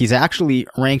each week. He's actually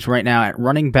ranked right now at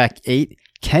running back 8.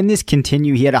 Can this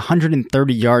continue? He had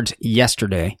 130 yards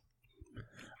yesterday.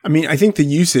 I mean, I think the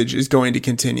usage is going to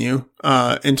continue,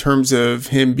 in terms of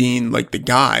him being like the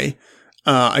guy.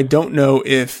 I don't know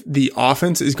if the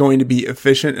offense is going to be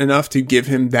efficient enough to give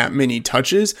him that many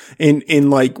touches. And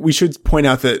like, we should point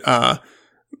out that,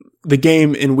 the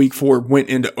game in week 4 went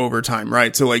into overtime,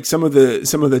 right? So like some of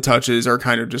the touches are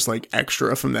kind of just like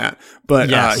extra from that, but,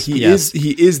 he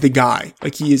is the guy.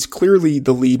 Like he is clearly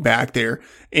the lead back there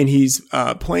and he's,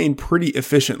 playing pretty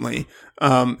efficiently.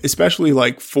 Especially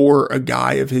like for a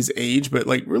guy of his age, but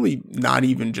like really not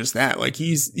even just that. Like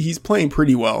he's playing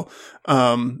pretty well.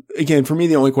 Again, for me,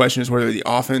 the only question is whether the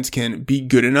offense can be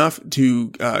good enough to,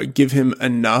 give him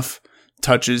enough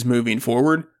touches moving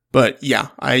forward. But yeah,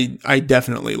 I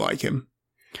definitely like him.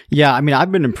 Yeah. I mean,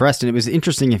 I've been impressed, and it was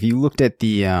interesting if you looked at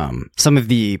the, some of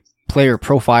the player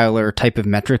profiler type of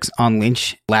metrics on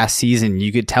Lynch last season,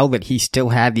 you could tell that he still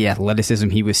had the athleticism.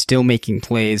 He was still making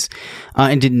plays,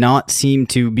 and did not seem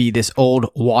to be this old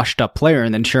washed up player.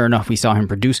 And then sure enough, we saw him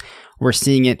produce. We're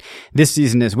seeing it this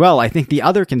season as well. I think the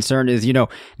other concern is,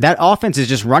 that offense is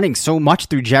just running so much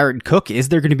through Jared Cook. Is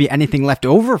there going to be anything left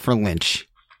over for Lynch?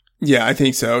 Yeah, I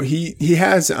think so. He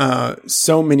has,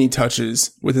 so many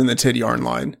touches within the 10-yard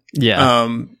line. Yeah.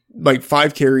 Like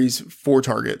 5 carries, 4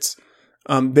 targets.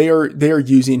 They are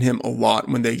using him a lot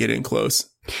when they get in close.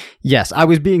 Yes, I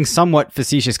was being somewhat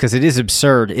facetious because it is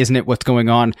absurd, isn't it, what's going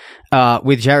on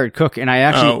with Jared Cook? And I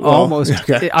actually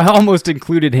I almost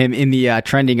included him in the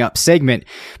trending up segment,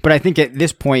 but I think at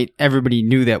this point everybody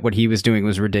knew that what he was doing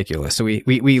was ridiculous, so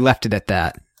we left it at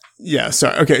that. Yeah,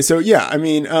 sorry. Okay, so yeah, I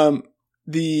mean,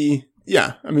 do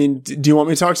you want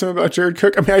me to talk to him about Jared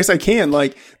Cook? I mean, I guess I can.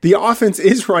 Like, the offense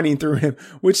is running through him,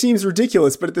 which seems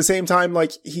ridiculous, but at the same time,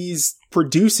 like, he's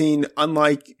producing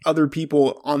unlike other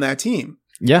people on that team.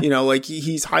 Yeah. Like,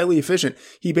 he's highly efficient.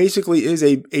 He basically is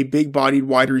a big-bodied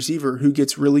wide receiver who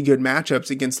gets really good matchups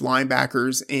against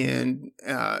linebackers and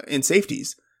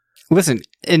safeties. Listen,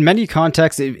 in many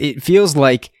contexts, it feels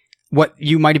like what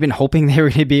you might have been hoping they were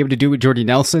going to be able to do with Jordy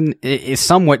Nelson is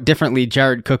somewhat differently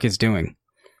Jared Cook is doing.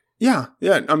 Yeah.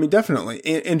 I mean, definitely.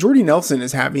 And Jordy Nelson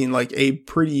is having like a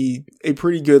pretty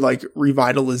good like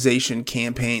revitalization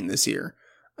campaign this year.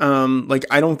 Like,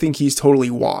 I don't think he's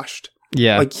totally washed.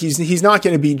 Yeah. Like he's not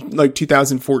going to be like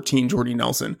 2014 Jordy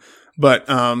Nelson, but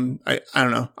I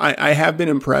don't know. I have been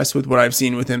impressed with what I've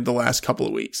seen with him the last couple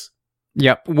of weeks.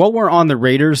 Yep. While we're on the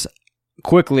Raiders,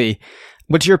 quickly,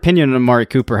 what's your opinion on Amari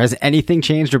Cooper? Has anything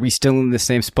changed? Or are we still in the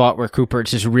same spot where Cooper,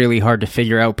 it's just really hard to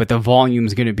figure out, but the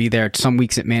volume's going to be there. Some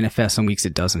weeks it manifests, some weeks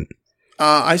it doesn't.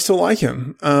 I still like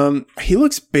him. He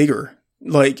looks bigger.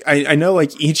 Like, I know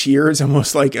like each year is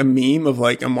almost like a meme of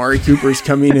like Amari Cooper's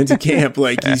coming into camp.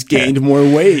 Like, he's gained more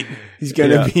weight. He's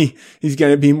going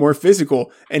to be more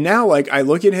physical. And now like I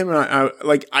look at him and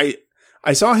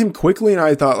I saw him quickly and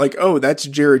I thought like, oh, that's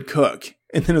Jared Cook.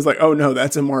 And then it's like, oh no,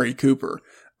 that's Amari Cooper.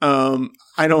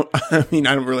 I don't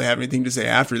really have anything to say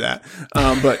after that.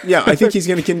 But yeah, I think he's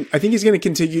going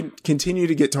to continue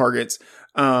to get targets.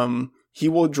 He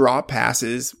will drop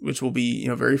passes, which will be,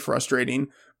 very frustrating.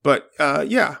 But,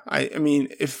 yeah, I mean,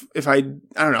 if I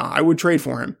don't know, I would trade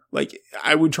for him. Like,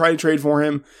 I would try to trade for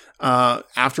him,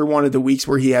 after one of the weeks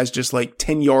where he has just like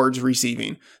 10 yards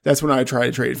receiving. That's when I would try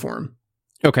to trade for him.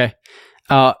 Okay.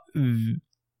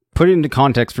 Put it into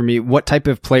context for me. What type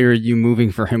of player are you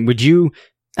moving for him? Would you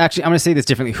actually, I'm going to say this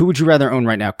differently. Who would you rather own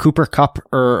right now? Cooper Kupp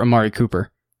or Amari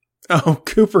Cooper? Oh,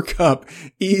 Cooper Kupp,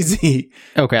 easy.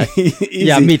 Okay. Easy.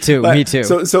 Yeah, me too. Me too.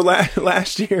 So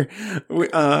last year,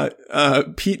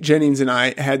 Pete Jennings and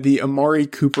I had the Amari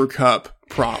Cooper Kupp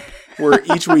prop, where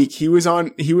each week he was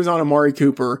on Amari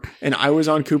Cooper and I was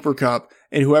on Cooper Kupp,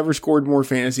 and whoever scored more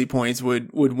fantasy points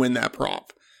would win that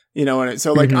prop. You know, and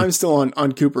so like I'm still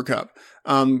on Cooper Kupp.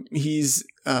 He's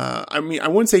I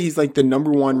wouldn't say he's like the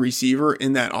number one receiver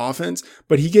in that offense,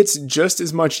 but he gets just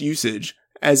as much usage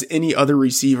as any other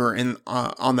receiver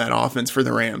on that offense for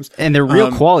the Rams. And they're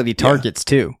real quality targets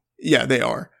too. Yeah, they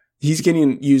are. He's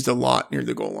getting used a lot near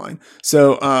the goal line.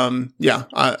 So,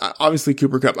 obviously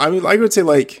Cooper Kupp. I would say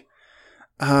like,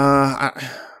 I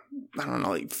don't know,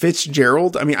 like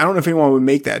Fitzgerald. I mean, I don't know if anyone would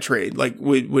make that trade, like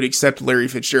would accept Larry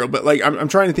Fitzgerald, but like, I'm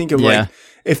trying to think of like,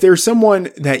 if there's someone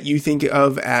that you think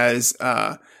of as,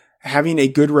 having a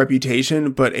good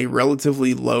reputation, but a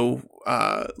relatively low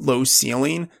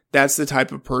ceiling, that's the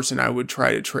type of person I would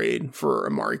try to trade for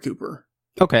Amari Cooper.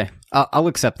 Okay. I'll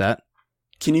accept that.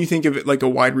 Can you think of it like a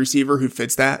wide receiver who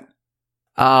fits that?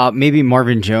 Maybe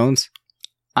Marvin Jones.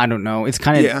 I don't know. It's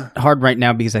kind of hard right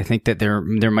now because I think that there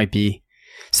might be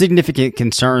significant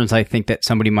concerns I think that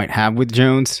somebody might have with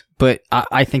Jones, but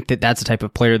I think that that's the type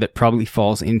of player that probably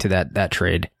falls into that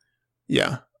trade.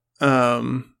 Yeah.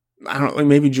 I don't know, like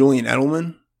maybe Julian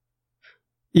Edelman.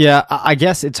 Yeah, I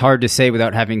guess it's hard to say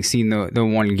without having seen the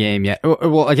one game yet.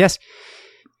 Well, I guess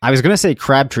I was going to say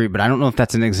Crabtree, but I don't know if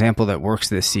that's an example that works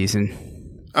this season.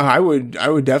 I would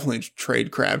definitely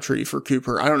trade Crabtree for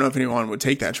Cooper. I don't know if anyone would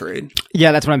take that trade.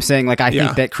 Yeah, that's what I'm saying. Like, I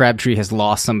think that Crabtree has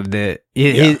lost some of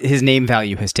his name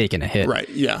value has taken a hit. Right.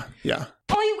 Yeah. Yeah.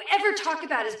 All you ever talk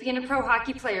about is being a pro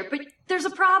hockey player, but there's a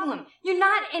problem. You're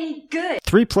not any good.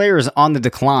 3 players on the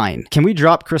decline. Can we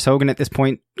drop Chris Hogan at this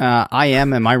point? Am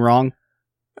I wrong?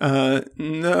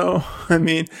 No. I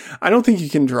mean, I don't think you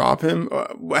can drop him.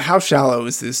 How shallow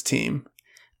is this team?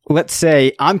 Let's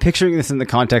say I'm picturing this in the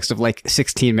context of like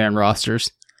 16-man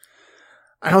rosters.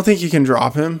 I don't think you can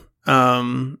drop him.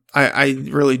 I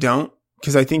really don't,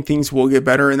 because I think things will get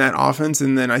better in that offense,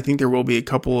 and then I think there will be a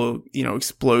couple of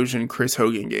explosion Chris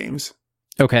Hogan games.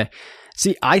 Okay.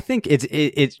 See, I think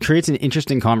it creates an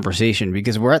interesting conversation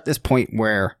because we're at this point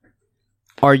where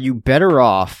are you better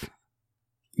off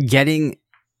getting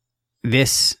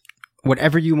this,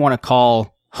 whatever you want to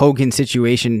call Hogan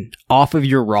situation, off of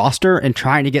your roster and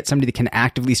trying to get somebody that can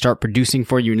actively start producing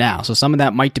for you now? So some of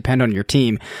that might depend on your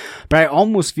team, but I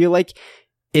almost feel like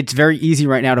it's very easy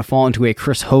right now to fall into a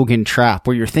Chris Hogan trap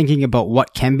where you're thinking about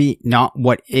what can be, not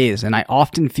what is. And I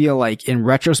often feel like in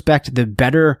retrospect, the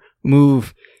better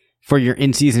move for your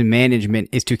in-season management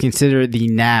is to consider the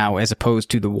now as opposed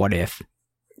to the what if.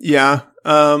 Yeah.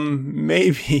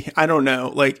 Maybe. I don't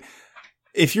know. Like,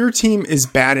 if your team is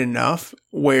bad enough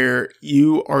where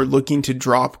you are looking to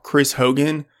drop Chris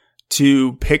Hogan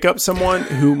to pick up someone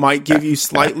who might give you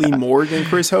slightly more than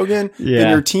Chris Hogan, then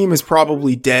your team is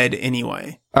probably dead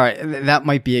anyway. All right. That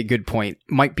might be a good point.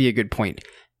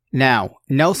 Now,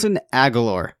 Nelson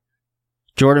Aguilar.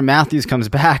 Jordan Matthews comes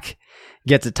back,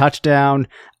 gets a touchdown.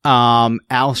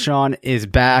 Alshon is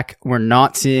back. We're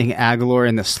not seeing Aguilar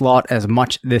in the slot as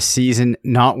much this season.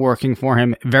 Not working for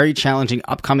him. Very challenging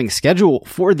upcoming schedule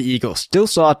for the Eagles. Still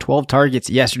saw 12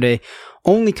 targets yesterday.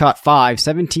 Only caught 5,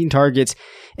 17 targets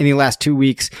in the last 2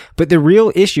 weeks. But the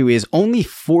real issue is only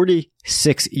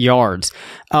 46 yards.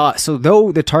 So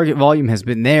though the target volume has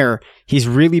been there, he's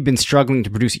really been struggling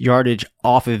to produce yardage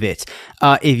off of it.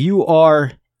 If you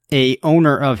are a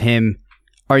owner of him,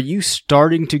 are you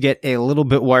starting to get a little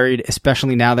bit worried,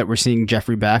 especially now that we're seeing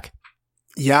Jeffrey back?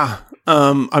 Yeah,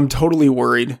 I'm totally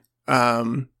worried.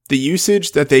 The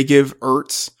usage that they give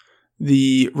Ertz,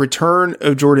 the return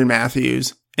of Jordan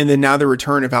Matthews, and then now the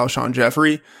return of Alshon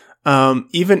Jeffrey,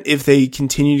 even if they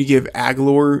continue to give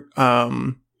Aguilar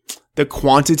the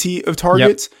quantity of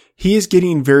targets, he is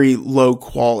getting very low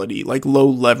quality, like low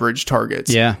leverage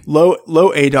targets. Yeah. Low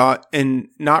ADOT and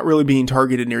not really being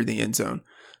targeted near the end zone.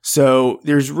 So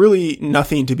there's really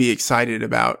nothing to be excited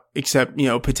about except,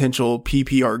 potential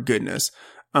PPR goodness.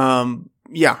 I'm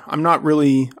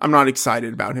not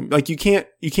excited about him. Like you can't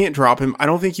drop him. I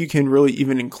don't think you can really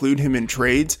even include him in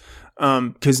trades.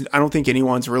 Cause I don't think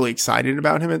anyone's really excited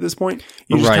about him at this point.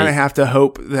 You just kind of have to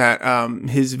hope that,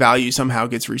 his value somehow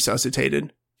gets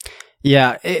resuscitated.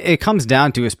 Yeah. It comes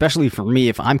down to, especially for me,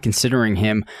 if I'm considering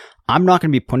him, I'm not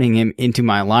going to be putting him into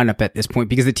my lineup at this point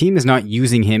because the team is not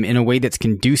using him in a way that's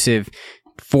conducive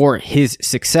for his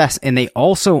success. And they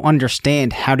also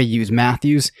understand how to use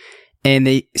Matthews, and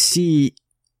they see,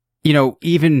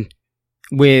 even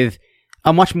with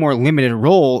a much more limited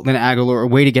role than Aguilar, a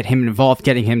way to get him involved,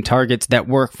 getting him targets that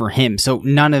work for him. So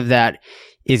none of that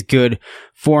is good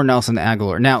for Nelson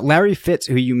Aguilar. Now, Larry Fitz,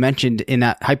 who you mentioned in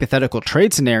that hypothetical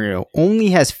trade scenario, only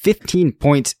has 15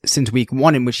 points since week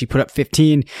 1, in which he put up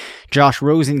 15. Josh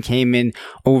Rosen came in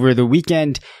over the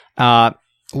weekend,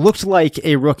 looked like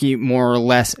a rookie more or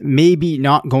less, maybe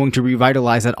not going to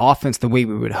revitalize that offense the way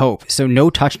we would hope. So no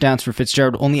touchdowns for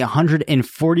Fitzgerald, only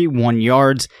 141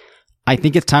 yards. I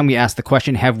think it's time we ask the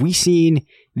question, have we seen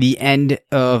the end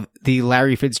of the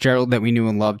Larry Fitzgerald that we knew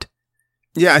and loved?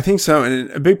 Yeah, I think so. And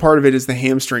a big part of it is the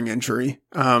hamstring injury.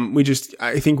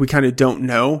 I think we kind of don't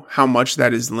know how much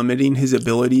that is limiting his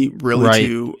ability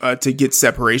really to get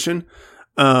separation.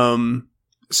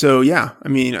 So yeah, I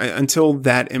mean, until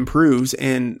that improves,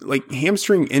 and like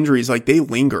hamstring injuries, like they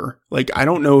linger. Like I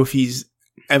don't know if he's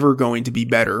ever going to be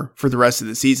better for the rest of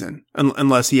the season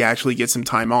unless he actually gets some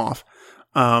time off.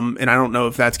 And I don't know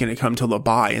if that's going to come till the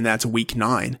bye, and that's week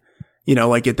 9. You know,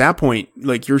 like at that point,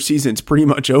 like your season's pretty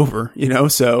much over, you know?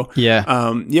 So yeah,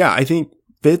 I think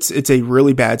it's a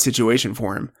really bad situation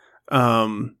for him.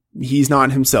 He's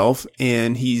not himself,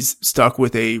 and he's stuck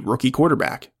with a rookie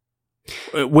quarterback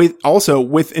with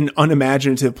an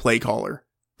unimaginative play caller.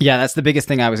 Yeah, that's the biggest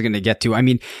thing I was going to get to. I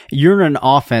mean, you're in an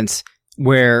offense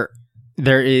where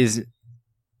there is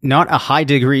not a high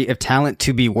degree of talent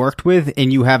to be worked with,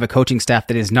 and you have a coaching staff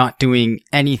that is not doing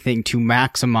anything to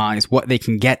maximize what they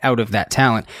can get out of that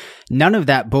talent. None of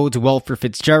that bodes well for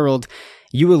Fitzgerald.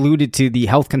 You alluded to the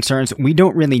health concerns. We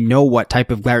don't really know what type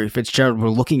of Larry Fitzgerald we're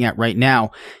looking at right now,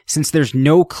 since there's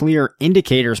no clear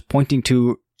indicators pointing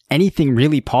to anything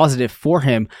really positive for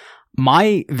him.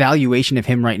 My valuation of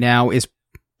him right now is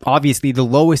obviously the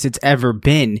lowest it's ever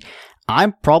been.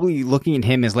 I'm probably looking at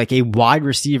him as like a wide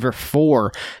receiver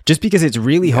 4, just because it's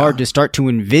really hard to start to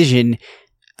envision,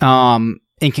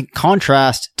 in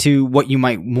contrast to what you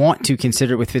might want to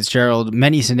consider with Fitzgerald,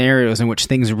 many scenarios in which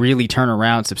things really turn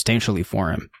around substantially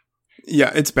for him.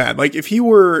 Yeah, it's bad. Like if he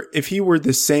were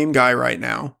the same guy right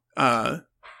now,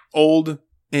 old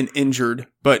and injured,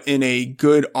 but in a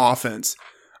good offense,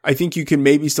 I think you can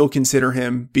maybe still consider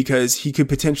him because he could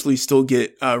potentially still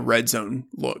get red zone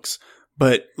looks.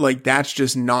 But like that's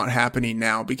just not happening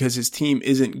now because his team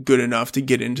isn't good enough to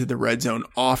get into the red zone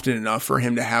often enough for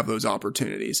him to have those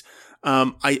opportunities.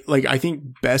 I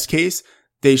think best case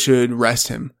they should rest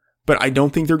him, but I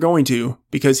don't think they're going to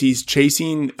because he's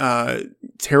chasing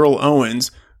Terrell Owens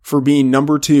for being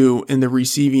number 2 in the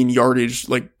receiving yardage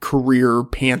like career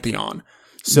pantheon.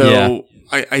 So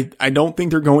I don't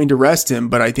think they're going to rest him,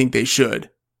 but I think they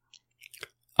should.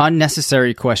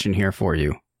 Unnecessary question here for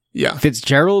you. Yeah.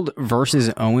 Fitzgerald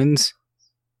versus Owens.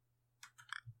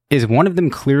 Is one of them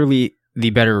clearly the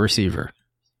better receiver?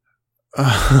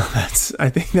 I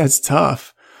think that's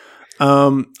tough.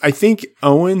 I think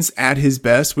Owens at his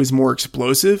best was more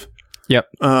explosive. Yep.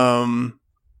 I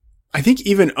think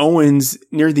even Owens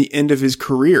near the end of his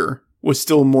career was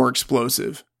still more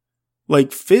explosive.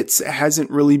 Like Fitz hasn't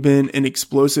really been an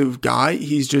explosive guy.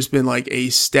 He's just been like a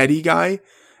steady guy.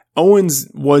 Owens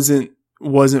wasn't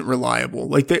reliable.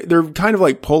 Like they're kind of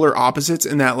like polar opposites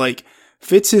in that like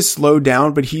Fitz is slowed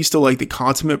down, but he's still like the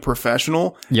consummate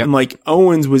professional. Yep. And like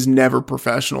Owens was never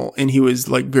professional and he was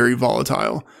like very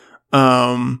volatile.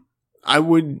 I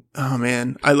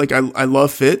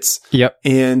love Fitz. Yep.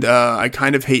 And I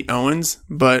kind of hate Owens,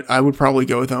 but I would probably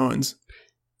go with Owens.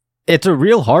 It's a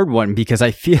real hard one because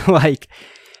I feel like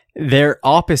they're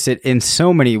opposite in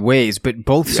so many ways, but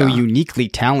both so uniquely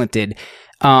talented.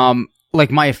 Like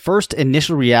my first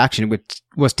initial reaction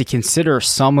was to consider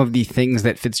some of the things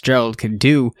that Fitzgerald could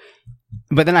do,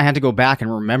 but then I had to go back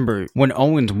and remember when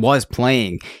Owens was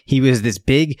playing, he was this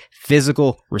big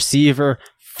physical receiver,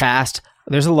 fast.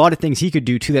 There's a lot of things he could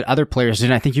do too that other players did.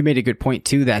 And I think you made a good point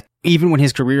too, that even when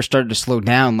his career started to slow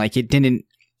down, like it didn't,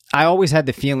 I always had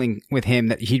the feeling with him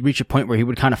that he'd reach a point where he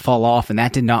would kind of fall off, and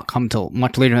that did not come till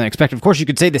much later than I expected. Of course, you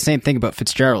could say the same thing about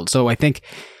Fitzgerald. So I think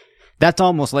that's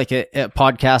almost like a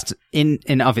podcast in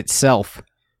and of itself.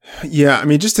 Yeah, I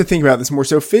mean, just to think about this more.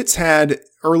 So Fitz had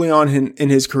early on in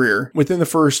his career, within the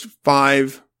first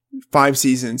five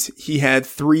seasons, he had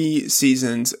 3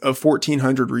 seasons of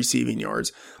 1,400 receiving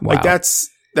yards. Wow. Like that's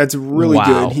really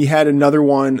good. He had another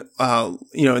one,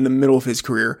 in the middle of his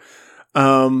career.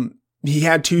 He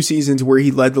had 2 seasons where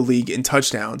he led the league in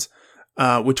touchdowns,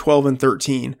 with 12 and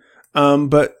 13.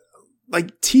 But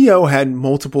like T.O. had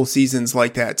multiple seasons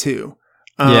like that too.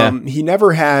 He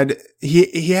never had,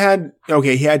 he had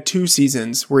 2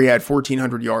 seasons where he had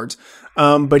 1,400 yards.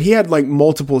 But he had like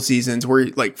multiple seasons where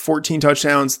like 14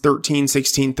 touchdowns, 13,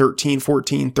 16, 13,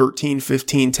 14, 13,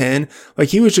 15, 10. Like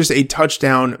he was just a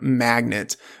touchdown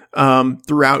magnet,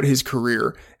 throughout his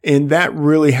career. And that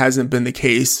really hasn't been the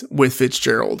case with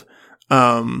Fitzgerald.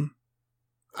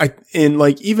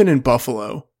 Even in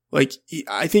Buffalo, like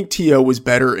I think T.O. was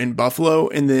better in Buffalo,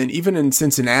 and then even in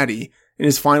Cincinnati, in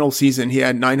his final season, he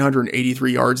had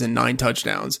 983 yards and 9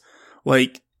 touchdowns.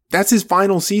 Like, that's his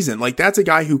final season. Like, that's a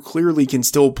guy who clearly can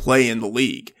still play in the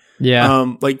league.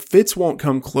 Yeah. Like, Fitz won't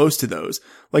come close to those.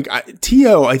 Like,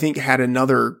 T.O., I think, had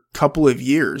another couple of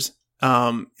years,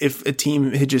 if a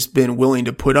team had just been willing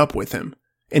to put up with him.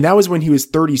 And that was when he was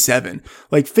 37.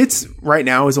 Like, Fitz right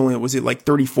now is only, was it like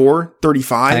 34,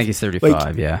 35? I think he's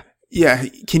 35, yeah. Yeah.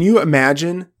 Can you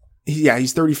imagine? Yeah,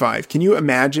 he's 35. Can you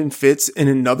imagine Fitz in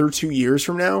another 2 years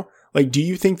from now? Like, do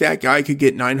you think that guy could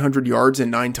get 900 yards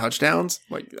and 9 touchdowns?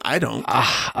 Like, I don't.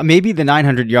 Maybe the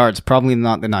 900 yards, probably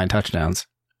not the 9 touchdowns.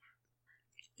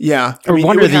 Yeah. Or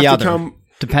one or the other,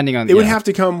 depending on... It would have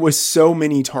to come with so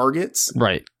many targets.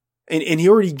 Right. And he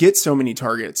already gets so many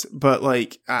targets, but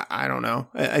like, I don't know.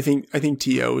 I think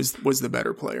T.O. was the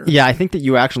better player. Yeah, I think that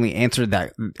you actually answered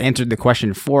the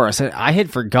question for us. I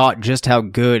had forgot just how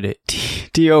good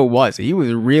T.O. was. He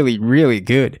was really, really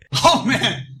good. Oh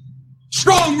man!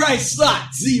 Strong right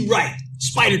slot, Z right.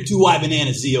 Spider 2Y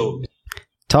banana Z-O.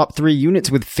 Top 3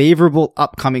 units with favorable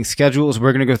upcoming schedules.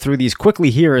 We're going to go through these quickly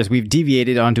here as we've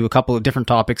deviated onto a couple of different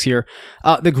topics here.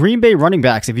 The Green Bay running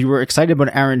backs, if you were excited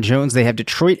about Aaron Jones, they have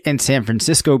Detroit and San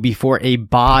Francisco before a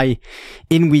bye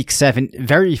in week 7.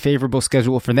 Very favorable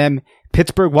schedule for them.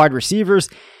 Pittsburgh wide receivers,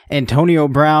 Antonio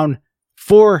Brown.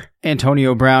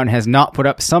 Antonio Brown has not put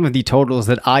up some of the totals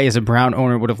that I as a Brown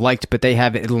owner would have liked, but they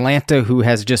have Atlanta, who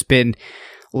has just been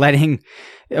letting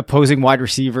opposing wide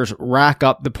receivers rack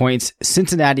up the points.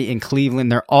 Cincinnati and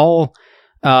Cleveland, they're all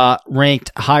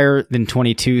ranked higher than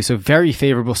 22, so very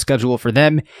favorable schedule for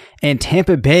them. And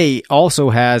Tampa Bay also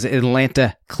has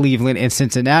Atlanta, Cleveland, and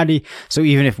Cincinnati, so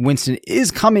even if Winston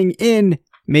is coming in,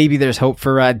 maybe there's hope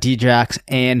for Djax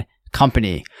and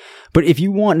company. But if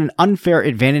you want an unfair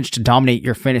advantage to dominate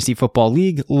your fantasy football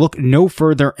league, look no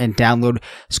further and download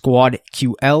Squad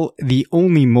QL, the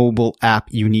only mobile app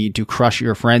you need to crush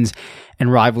your friends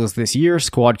and rivals this year.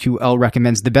 Squad QL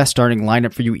recommends the best starting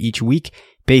lineup for you each week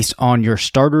based on your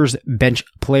starters, bench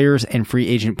players, and free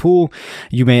agent pool.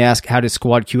 You may ask, how does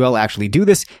Squad QL actually do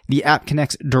this? The app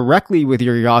connects directly with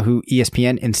your Yahoo,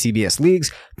 ESPN, and CBS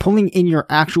leagues, pulling in your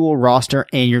actual roster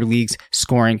and your league's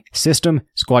scoring system.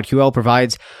 Squad QL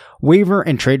provides waiver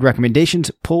and trade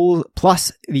recommendations,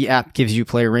 plus the app gives you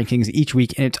player rankings each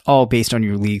week, and it's all based on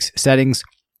your league's settings.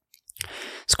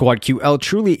 Squad QL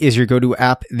truly is your go-to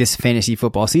app this fantasy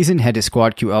football season. Head to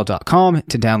squadql.com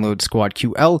to download Squad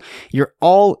QL, your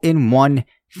all-in-one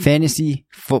fantasy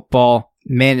football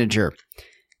manager.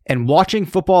 And watching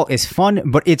football is fun,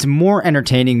 but it's more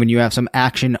entertaining when you have some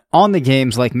action on the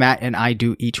games like Matt and I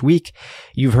do each week.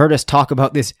 You've heard us talk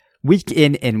about this week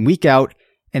in and week out,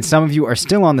 and some of you are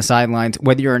still on the sidelines.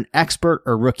 Whether you're an expert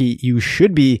or rookie, you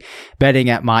should be betting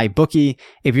at MyBookie.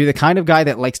 If you're the kind of guy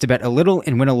that likes to bet a little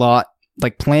and win a lot,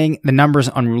 like playing the numbers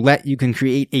on roulette, you can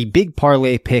create a big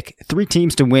parlay, pick 3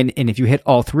 teams to win, and if you hit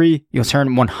all 3, you'll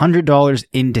turn $100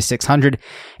 into $600.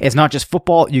 It's not just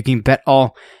football. You can bet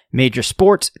all major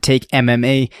sports. Take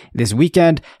MMA this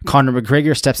weekend. Conor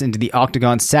McGregor steps into the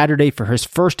octagon Saturday for his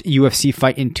first UFC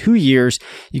fight in 2 years.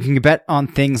 You can bet on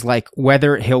things like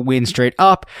whether he'll win straight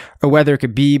up or whether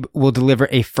Khabib will deliver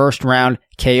a first-round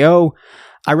KO.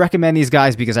 I recommend these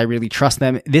guys because I really trust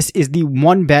them. This is the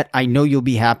one bet I know you'll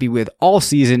be happy with all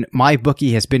season.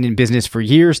 MyBookie has been in business for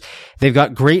years. They've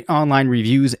got great online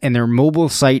reviews and their mobile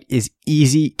site is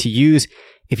easy to use.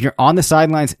 If you're on the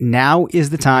sidelines, now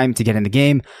is the time to get in the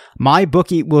game.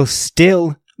 MyBookie will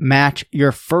still match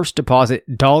your first deposit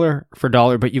dollar for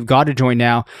dollar, but you've got to join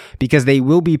now because they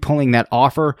will be pulling that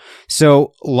offer.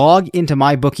 So log into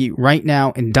MyBookie right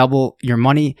now and double your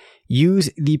money. Use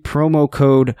the promo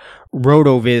code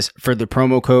RotoViz for the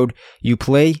promo code. You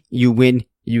play, you win,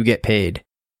 you get paid.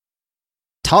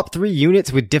 Top 3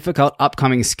 units with difficult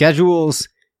upcoming schedules.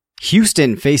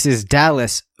 Houston faces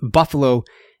Dallas, Buffalo,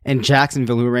 and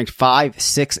Jacksonville, who are ranked 5,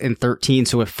 6, and 13.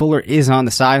 So if Fuller is on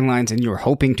the sidelines and you're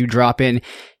hoping to drop in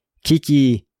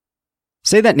Kiki,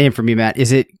 say that name for me, Matt.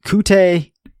 Is it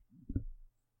Kute?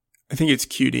 I think it's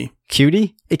Cutie.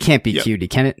 Cutie? It can't be Cutie,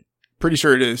 can it? Pretty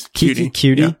sure it is. Cutie?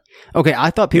 Yeah. Okay,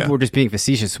 I thought people were just being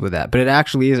facetious with that, but it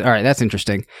actually is. All right, that's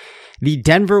interesting. The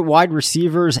Denver wide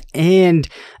receivers and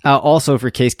also for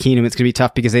Case Keenum, it's going to be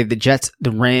tough because they have the Jets,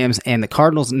 the Rams, and the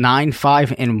Cardinals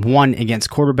 9-5-1 against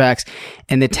quarterbacks.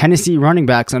 And the Tennessee running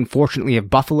backs, unfortunately, have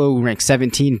Buffalo, who ranks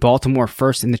 17, Baltimore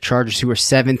first, and the Chargers, who are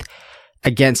 7th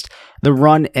against the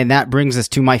run. And that brings us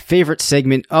to my favorite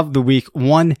segment of the week,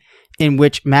 one in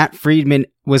which Matt Friedman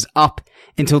was up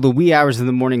until the wee hours of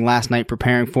the morning last night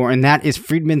preparing for, and that is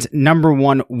Friedman's number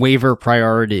 1 waiver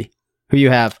priority. Who you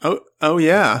have? Oh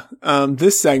yeah.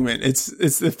 This segment, it's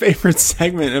the favorite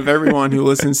segment of everyone who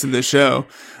listens to the show.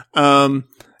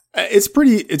 It's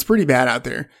pretty bad out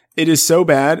there. It is so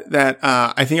bad that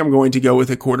I think I'm going to go with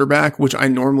a quarterback, which I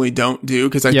normally don't do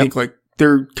because I think like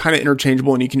they're kind of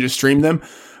interchangeable and you can just stream them.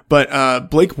 But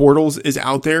Blake Bortles is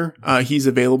out there. He's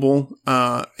available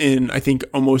in I think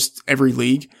almost every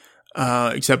league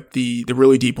except the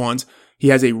really deep ones. He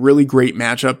has a really great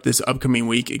matchup this upcoming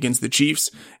week against the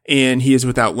Chiefs, and he is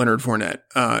without Leonard Fournette.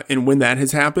 And when that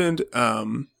has happened,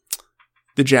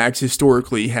 the Jags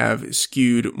historically have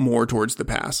skewed more towards the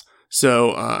pass.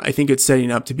 So I think it's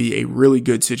setting up to be a really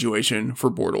good situation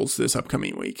for Bortles this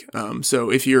upcoming week.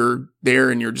 So if you're there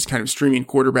and you're just kind of streaming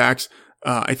quarterbacks,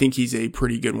 I think he's a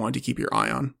pretty good one to keep your eye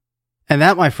on. And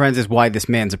that, my friends, is why this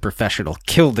man's a professional.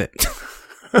 Killed it.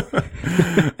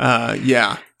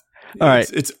 Yeah. All right.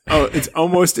 It's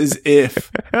almost as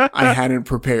if I hadn't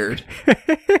prepared.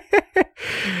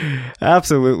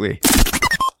 Absolutely.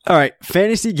 All right.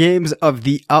 Fantasy games of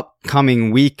the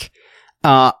upcoming week.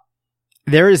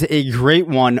 There is a great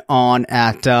one on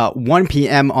at 1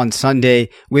 p.m. on Sunday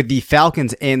with the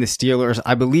Falcons and the Steelers.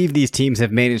 I believe these teams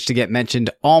have managed to get mentioned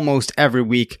almost every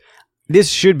week. This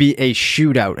should be a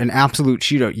shootout, an absolute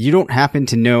shootout. You don't happen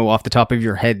to know off the top of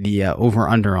your head the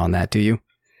over-under on that, do you?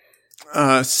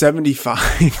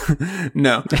 75.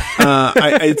 No.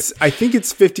 I think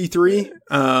it's 53.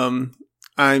 I'm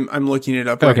looking it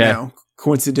up right now,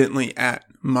 coincidentally at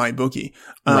my bookie.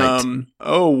 Right.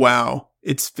 Oh wow.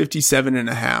 It's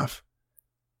 57.5.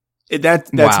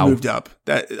 That's moved up.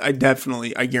 I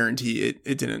guarantee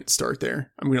it didn't start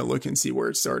there. I'm going to look and see where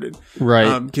it started.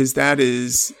 Right. Because that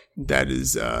is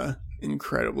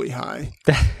incredibly high.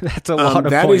 That's a lot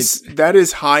of points. That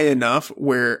is high enough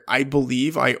where I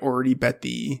believe I already bet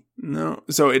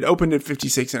so it opened at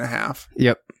 56.5.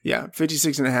 Yep. Yeah.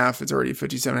 56.5. It's already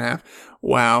 57.5.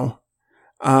 Wow.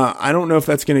 I don't know if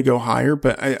that's going to go higher,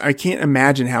 but I can't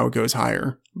imagine how it goes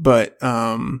higher. But,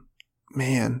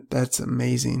 man, that's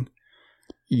amazing.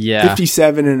 Yeah.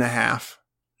 57.5.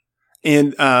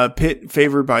 And, Pitt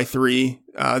favored by 3.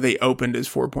 They opened as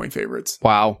 4-point favorites.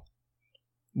 Wow.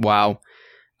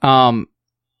 I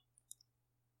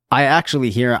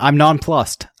actually I'm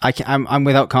nonplussed. I'm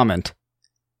without comment.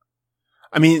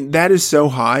 I mean, that is so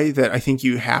high that I think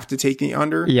you have to take the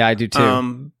under. Yeah, I do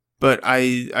too. But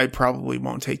I probably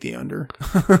won't take the under.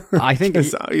 I think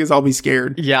because I'll be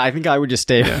scared. Yeah, I think I would just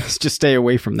stay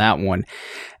away from that one.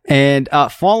 And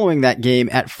following that game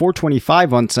at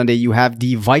 4:25 on Sunday, you have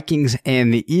the Vikings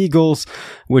and the Eagles,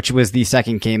 which was the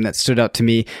second game that stood out to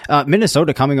me.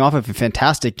 Minnesota coming off of a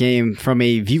fantastic game from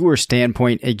a viewer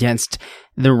standpoint against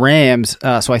the Rams.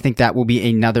 So I think that will be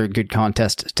another good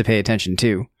contest to pay attention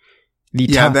to.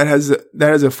 That has a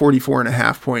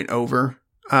 44.5 point over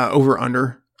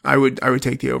under. I would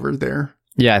take the over there.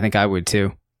 Yeah, I think I would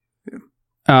too.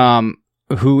 Yeah.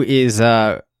 Who is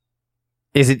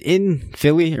it in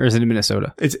Philly or is it in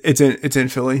Minnesota? It's in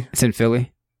Philly. It's in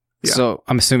Philly. Yeah. So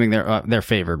I'm assuming they're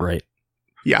favored, right?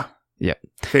 Yeah. Yeah.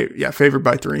 Favored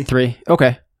by 3. 3.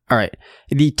 Okay. All right.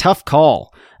 The tough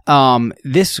call.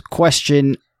 This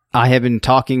question I have been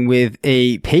talking with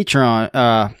a patron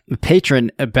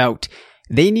about.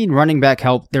 They need running back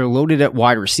help. They're loaded at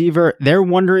wide receiver. They're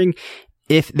wondering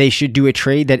if they should do a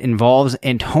trade that involves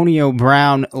Antonio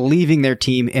Brown leaving their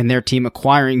team and their team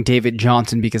acquiring David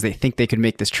Johnson because they think they could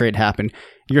make this trade happen.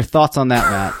 Your thoughts on that,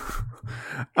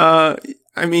 Matt?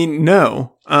 I mean,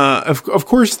 no. Of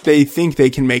course they think they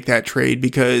can make that trade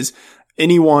because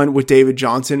anyone with David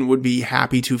Johnson would be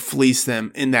happy to fleece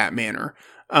them in that manner.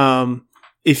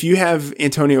 If you have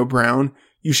Antonio Brown,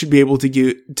 you should be able to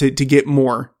get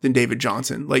more than David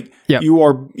Johnson. Like you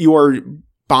are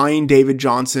buying David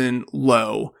Johnson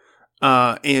low,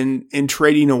 and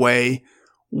trading away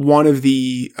one of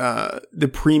the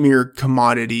premier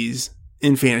commodities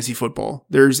in fantasy football.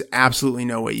 There's absolutely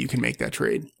no way you can make that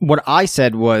trade. What I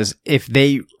said was if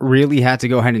they really had to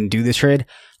go ahead and do this trade,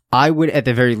 I would at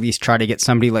the very least try to get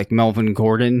somebody like Melvin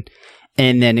Gordon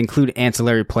and then include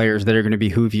ancillary players that are going to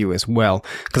behoove you as well.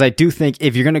 Because I do think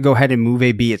if you're going to go ahead and move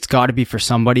AB, it's got to be for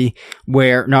somebody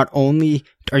where not only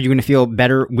are you going to feel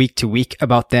better week to week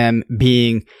about them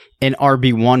being an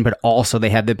RB1, but also they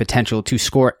have the potential to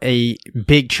score a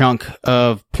big chunk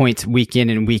of points week in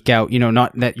and week out. You know,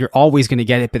 not that you're always going to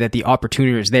get it, but that the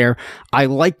opportunity is there. I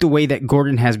like the way that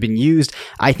Gordon has been used.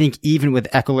 I think even with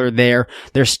Eckler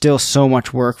there's still so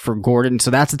much work for Gordon.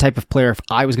 So that's the type of player, if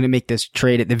I was going to make this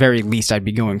trade, at the very least, I'd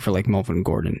be going for like Melvin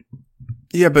Gordon.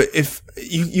 Yeah, but if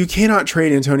you cannot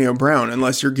trade Antonio Brown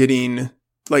unless you're getting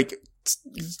like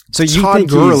so you Todd think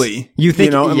Gurley. You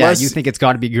think it's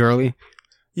got to be Gurley?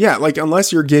 Yeah, like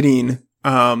unless you're getting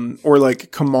or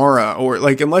like Kamara, or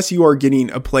like unless you are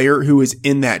getting a player who is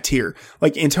in that tier.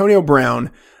 Like Antonio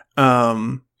Brown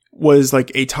was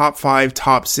like a top 5,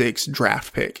 top 6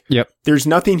 draft pick. Yep. There's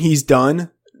nothing he's done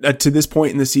to this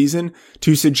point in the season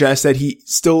to suggest that he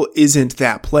still isn't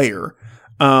that player.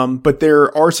 But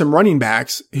there are some running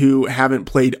backs who haven't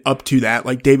played up to that,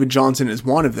 like David Johnson is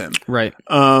one of them. Right.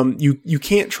 You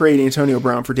can't trade Antonio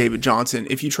Brown for David Johnson.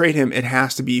 If you trade him, it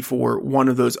has to be for one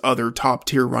of those other top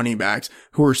tier running backs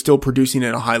who are still producing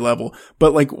at a high level.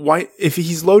 But like, why, if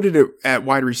he's loaded at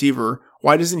wide receiver,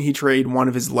 why doesn't he trade one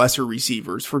of his lesser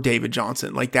receivers for David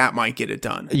Johnson? Like that might get it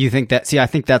done. You think that? See, I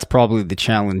think that's probably the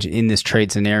challenge in this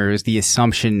trade scenario, is the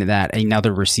assumption that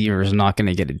another receiver is not going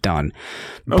to get it done.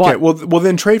 Okay, well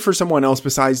then trade for someone else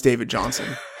besides David Johnson.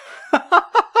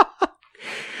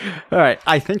 All right,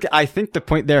 I think the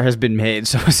point there has been made.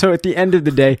 So at the end of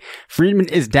the day, Friedman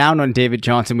is down on David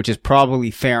Johnson, which is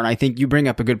probably fair. And I think you bring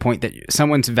up a good point that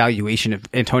someone's evaluation of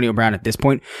Antonio Brown at this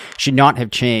point should not have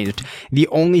changed. The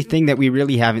only thing that we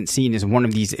really haven't seen is one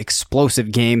of these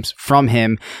explosive games from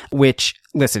him, which,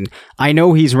 listen, I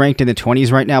know he's ranked in the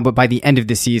 20s right now, but by the end of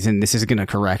the season, this is going to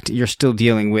correct. You're still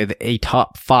dealing with a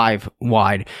top 5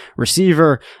 wide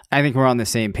receiver. I think we're on the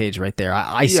same page right there.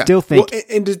 I still think... Well,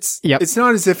 and it's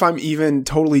not as if I'm even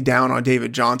totally down on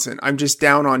David Johnson. I'm just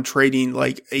down on trading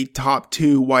like a top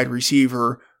 2 wide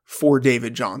receiver for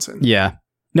David Johnson. Yeah.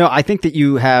 No, I think that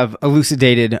you have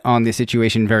elucidated on the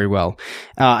situation very well.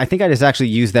 I think I just actually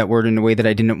used that word in a way that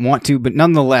I didn't want to, but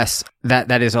nonetheless,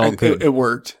 that is all good. It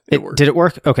worked. It worked. Did it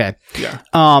work? Okay. Yeah.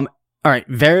 All right.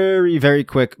 Very, very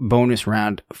quick bonus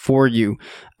round for you.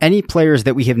 Any players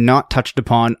that we have not touched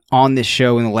upon on this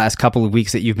show in the last couple of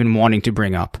weeks that you've been wanting to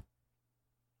bring up?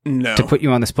 No. To put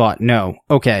you on the spot? No.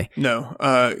 Okay. No.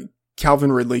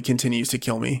 Calvin Ridley continues to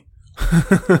kill me.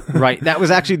 Right. That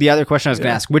was actually the other question I was going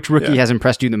to ask. Which rookie has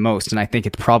impressed you the most? And I think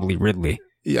it's probably Ridley.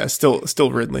 Yeah, still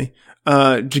Ridley.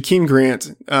 Jakeem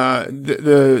Grant,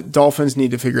 the Dolphins need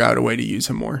to figure out a way to use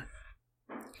him more.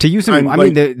 To use him, I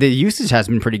mean, the usage has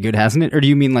been pretty good, hasn't it? Or do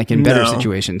you mean like in better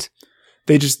situations?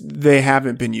 They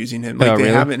haven't been using him. Like,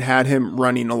 they haven't had him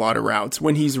running a lot of routes.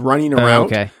 When he's running a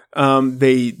route,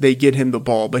 they get him the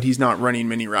ball, but he's not running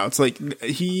many routes. Like,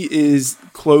 he is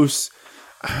close.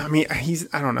 I mean,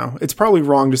 I don't know. It's probably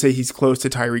wrong to say he's close to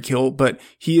Tyreek Hill, but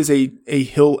he is a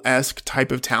Hill-esque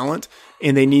type of talent,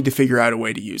 and they need to figure out a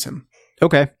way to use him.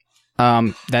 Okay.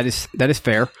 That is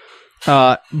fair.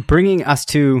 Bringing us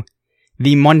to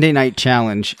the Monday Night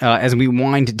Challenge as we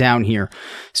wind down here.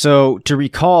 So to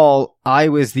recall, I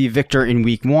was the victor in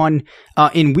week 1.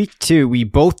 In week 2, we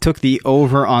both took the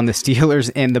over on the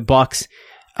Steelers and the Bucks.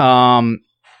 I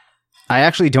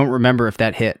actually don't remember if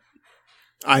that hit.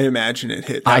 I imagine it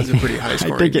hit. That was a pretty high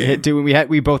scoring I think it game. hit too.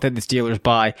 We both had the Steelers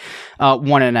by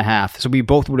 1.5. So we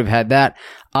both would have had that.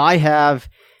 I have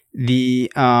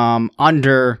the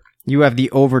under. You have the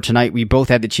over tonight. We both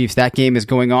had the Chiefs. That game is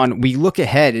going on. We look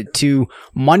ahead to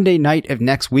Monday night of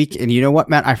next week. And you know what,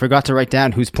 Matt? I forgot to write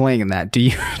down who's playing in that. Do you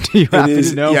happen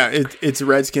to know? Yeah, it's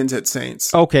Redskins at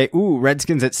Saints. Okay. Ooh,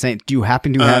 Redskins at Saints. Do you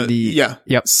happen to have the... Yeah.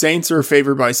 Yep. Saints are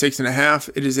favored by 6.5.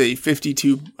 It is a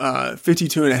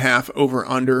 52.5 over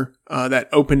under that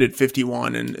opened at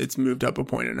 51 and it's moved up 1.5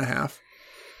 points.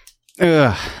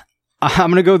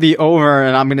 I'm going to go the over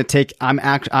and I'm going to take...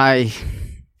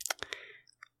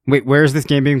 Wait, where is this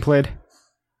game being played?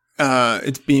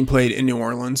 It's being played in New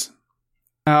Orleans.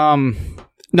 No, I'm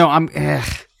going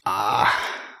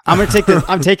to take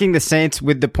I'm taking the Saints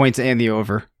with the points and the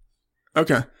over.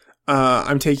 Okay.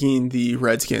 I'm taking the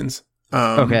Redskins.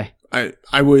 Okay.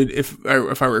 I would, if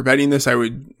I were betting this, I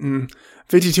would,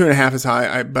 52.5 is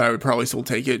high, but I would probably still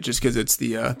take it just because it's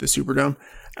the Superdome,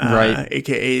 right?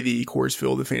 AKA the Coors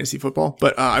Field of fantasy football.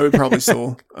 But I would probably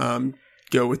still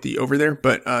go with the over there.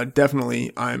 But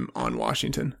definitely, I'm on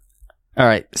Washington. All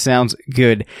right. Sounds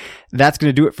good. That's going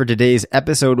to do it for today's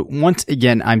episode. Once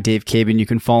again, I'm Dave Cabin. You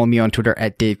can follow me on Twitter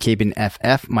at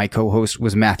DaveCabinFF. My co-host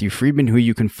was Matthew Friedman, who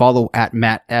you can follow at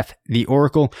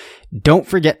MattF.TheOracle. Don't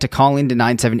forget to call in to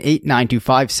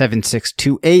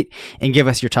 978-925-7628 and give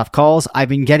us your tough calls. I've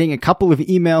been getting a couple of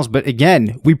emails, but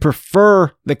again, we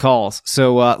prefer the calls.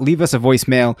 So leave us a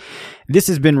voicemail. This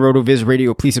has been RotoViz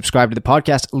Radio. Please subscribe to the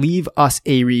podcast, leave us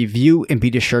a review, and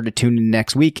be sure to tune in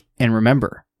next week. And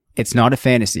remember, it's not a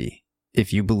fantasy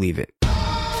if you believe it.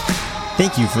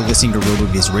 Thank you for listening to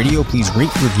RotoViz Radio. Please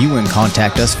rate, review, and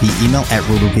contact us via email at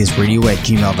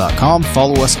rotovizradio@gmail.com.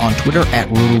 Follow us on Twitter at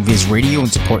RotoViz Radio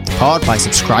and support the pod by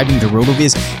subscribing to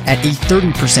RotoViz at a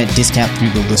 30% discount through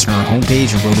the listener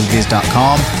homepage at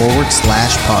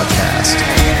rotoviz.com/podcast.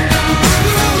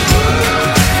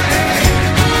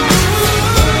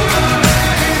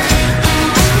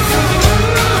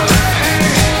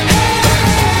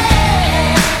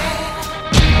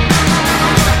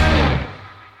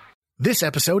 This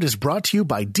episode is brought to you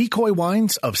by Decoy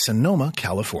Wines of Sonoma,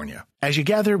 California. As you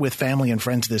gather with family and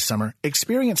friends this summer,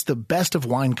 experience the best of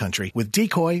wine country with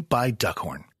Decoy by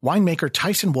Duckhorn. Winemaker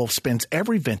Tyson Wolf spends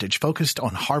every vintage focused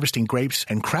on harvesting grapes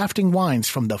and crafting wines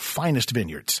from the finest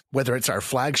vineyards. Whether it's our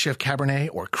flagship Cabernet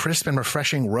or crisp and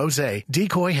refreshing Rosé,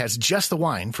 Decoy has just the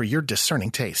wine for your discerning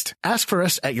taste. Ask for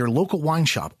us at your local wine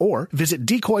shop or visit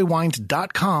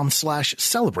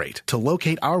decoywines.com/celebrate to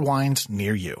locate our wines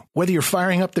near you. Whether you're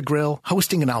firing up the grill,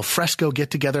 hosting an alfresco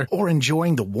get-together, or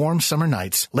enjoying the warm summer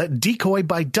nights, let Decoy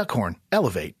by Duckhorn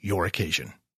elevate your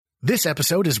occasion. This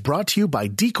episode is brought to you by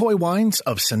Decoy Wines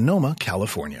of Sonoma,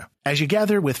 California. As you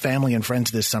gather with family and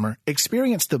friends this summer,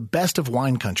 experience the best of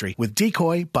wine country with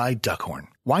Decoy by Duckhorn.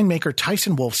 Winemaker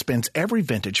Tyson Wolf spends every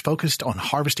vintage focused on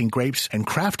harvesting grapes and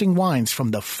crafting wines from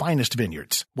the finest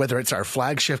vineyards. Whether it's our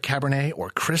flagship Cabernet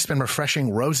or crisp and refreshing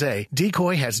Rosé,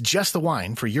 Decoy has just the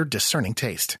wine for your discerning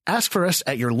taste. Ask for us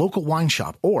at your local wine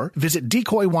shop or visit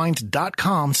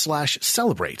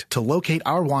decoywines.com/celebrate to locate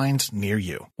our wines near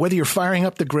you. Whether you're firing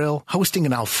up the grill, hosting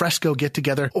an alfresco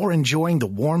get-together, or enjoying the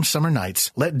warm summer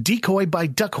nights, let Decoy by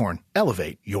Duckhorn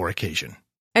elevate your occasion.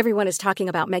 Everyone is talking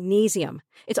about magnesium.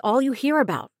 It's all you hear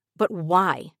about. But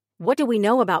why? What do we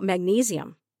know about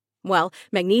magnesium? Well,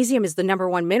 magnesium is the number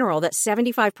one mineral that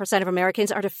 75% of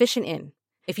Americans are deficient in.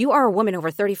 If you are a woman over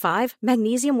 35,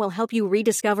 magnesium will help you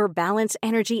rediscover balance,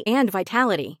 energy, and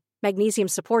vitality. Magnesium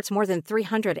supports more than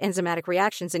 300 enzymatic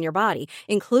reactions in your body,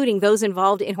 including those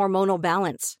involved in hormonal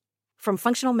balance. From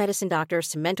functional medicine doctors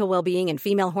to mental well-being and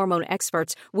female hormone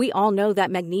experts, we all know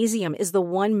that magnesium is the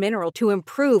one mineral to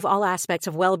improve all aspects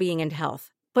of well-being and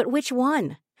health. But which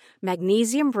one?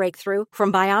 Magnesium Breakthrough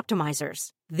from Bioptimizers,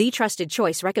 the trusted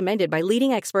choice recommended by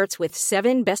leading experts with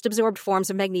 7 best-absorbed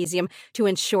forms of magnesium to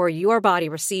ensure your body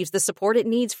receives the support it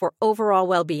needs for overall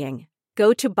well-being.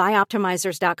 Go to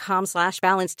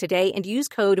bioptimizers.com/balance today and use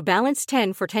code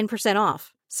BALANCE10 for 10%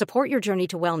 off. Support your journey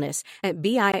to wellness at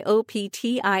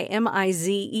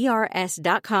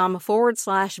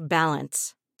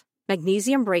bioptimizers.com/balance.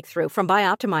 Magnesium Breakthrough from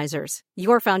Bioptimizers,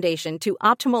 your foundation to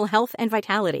optimal health and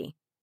vitality.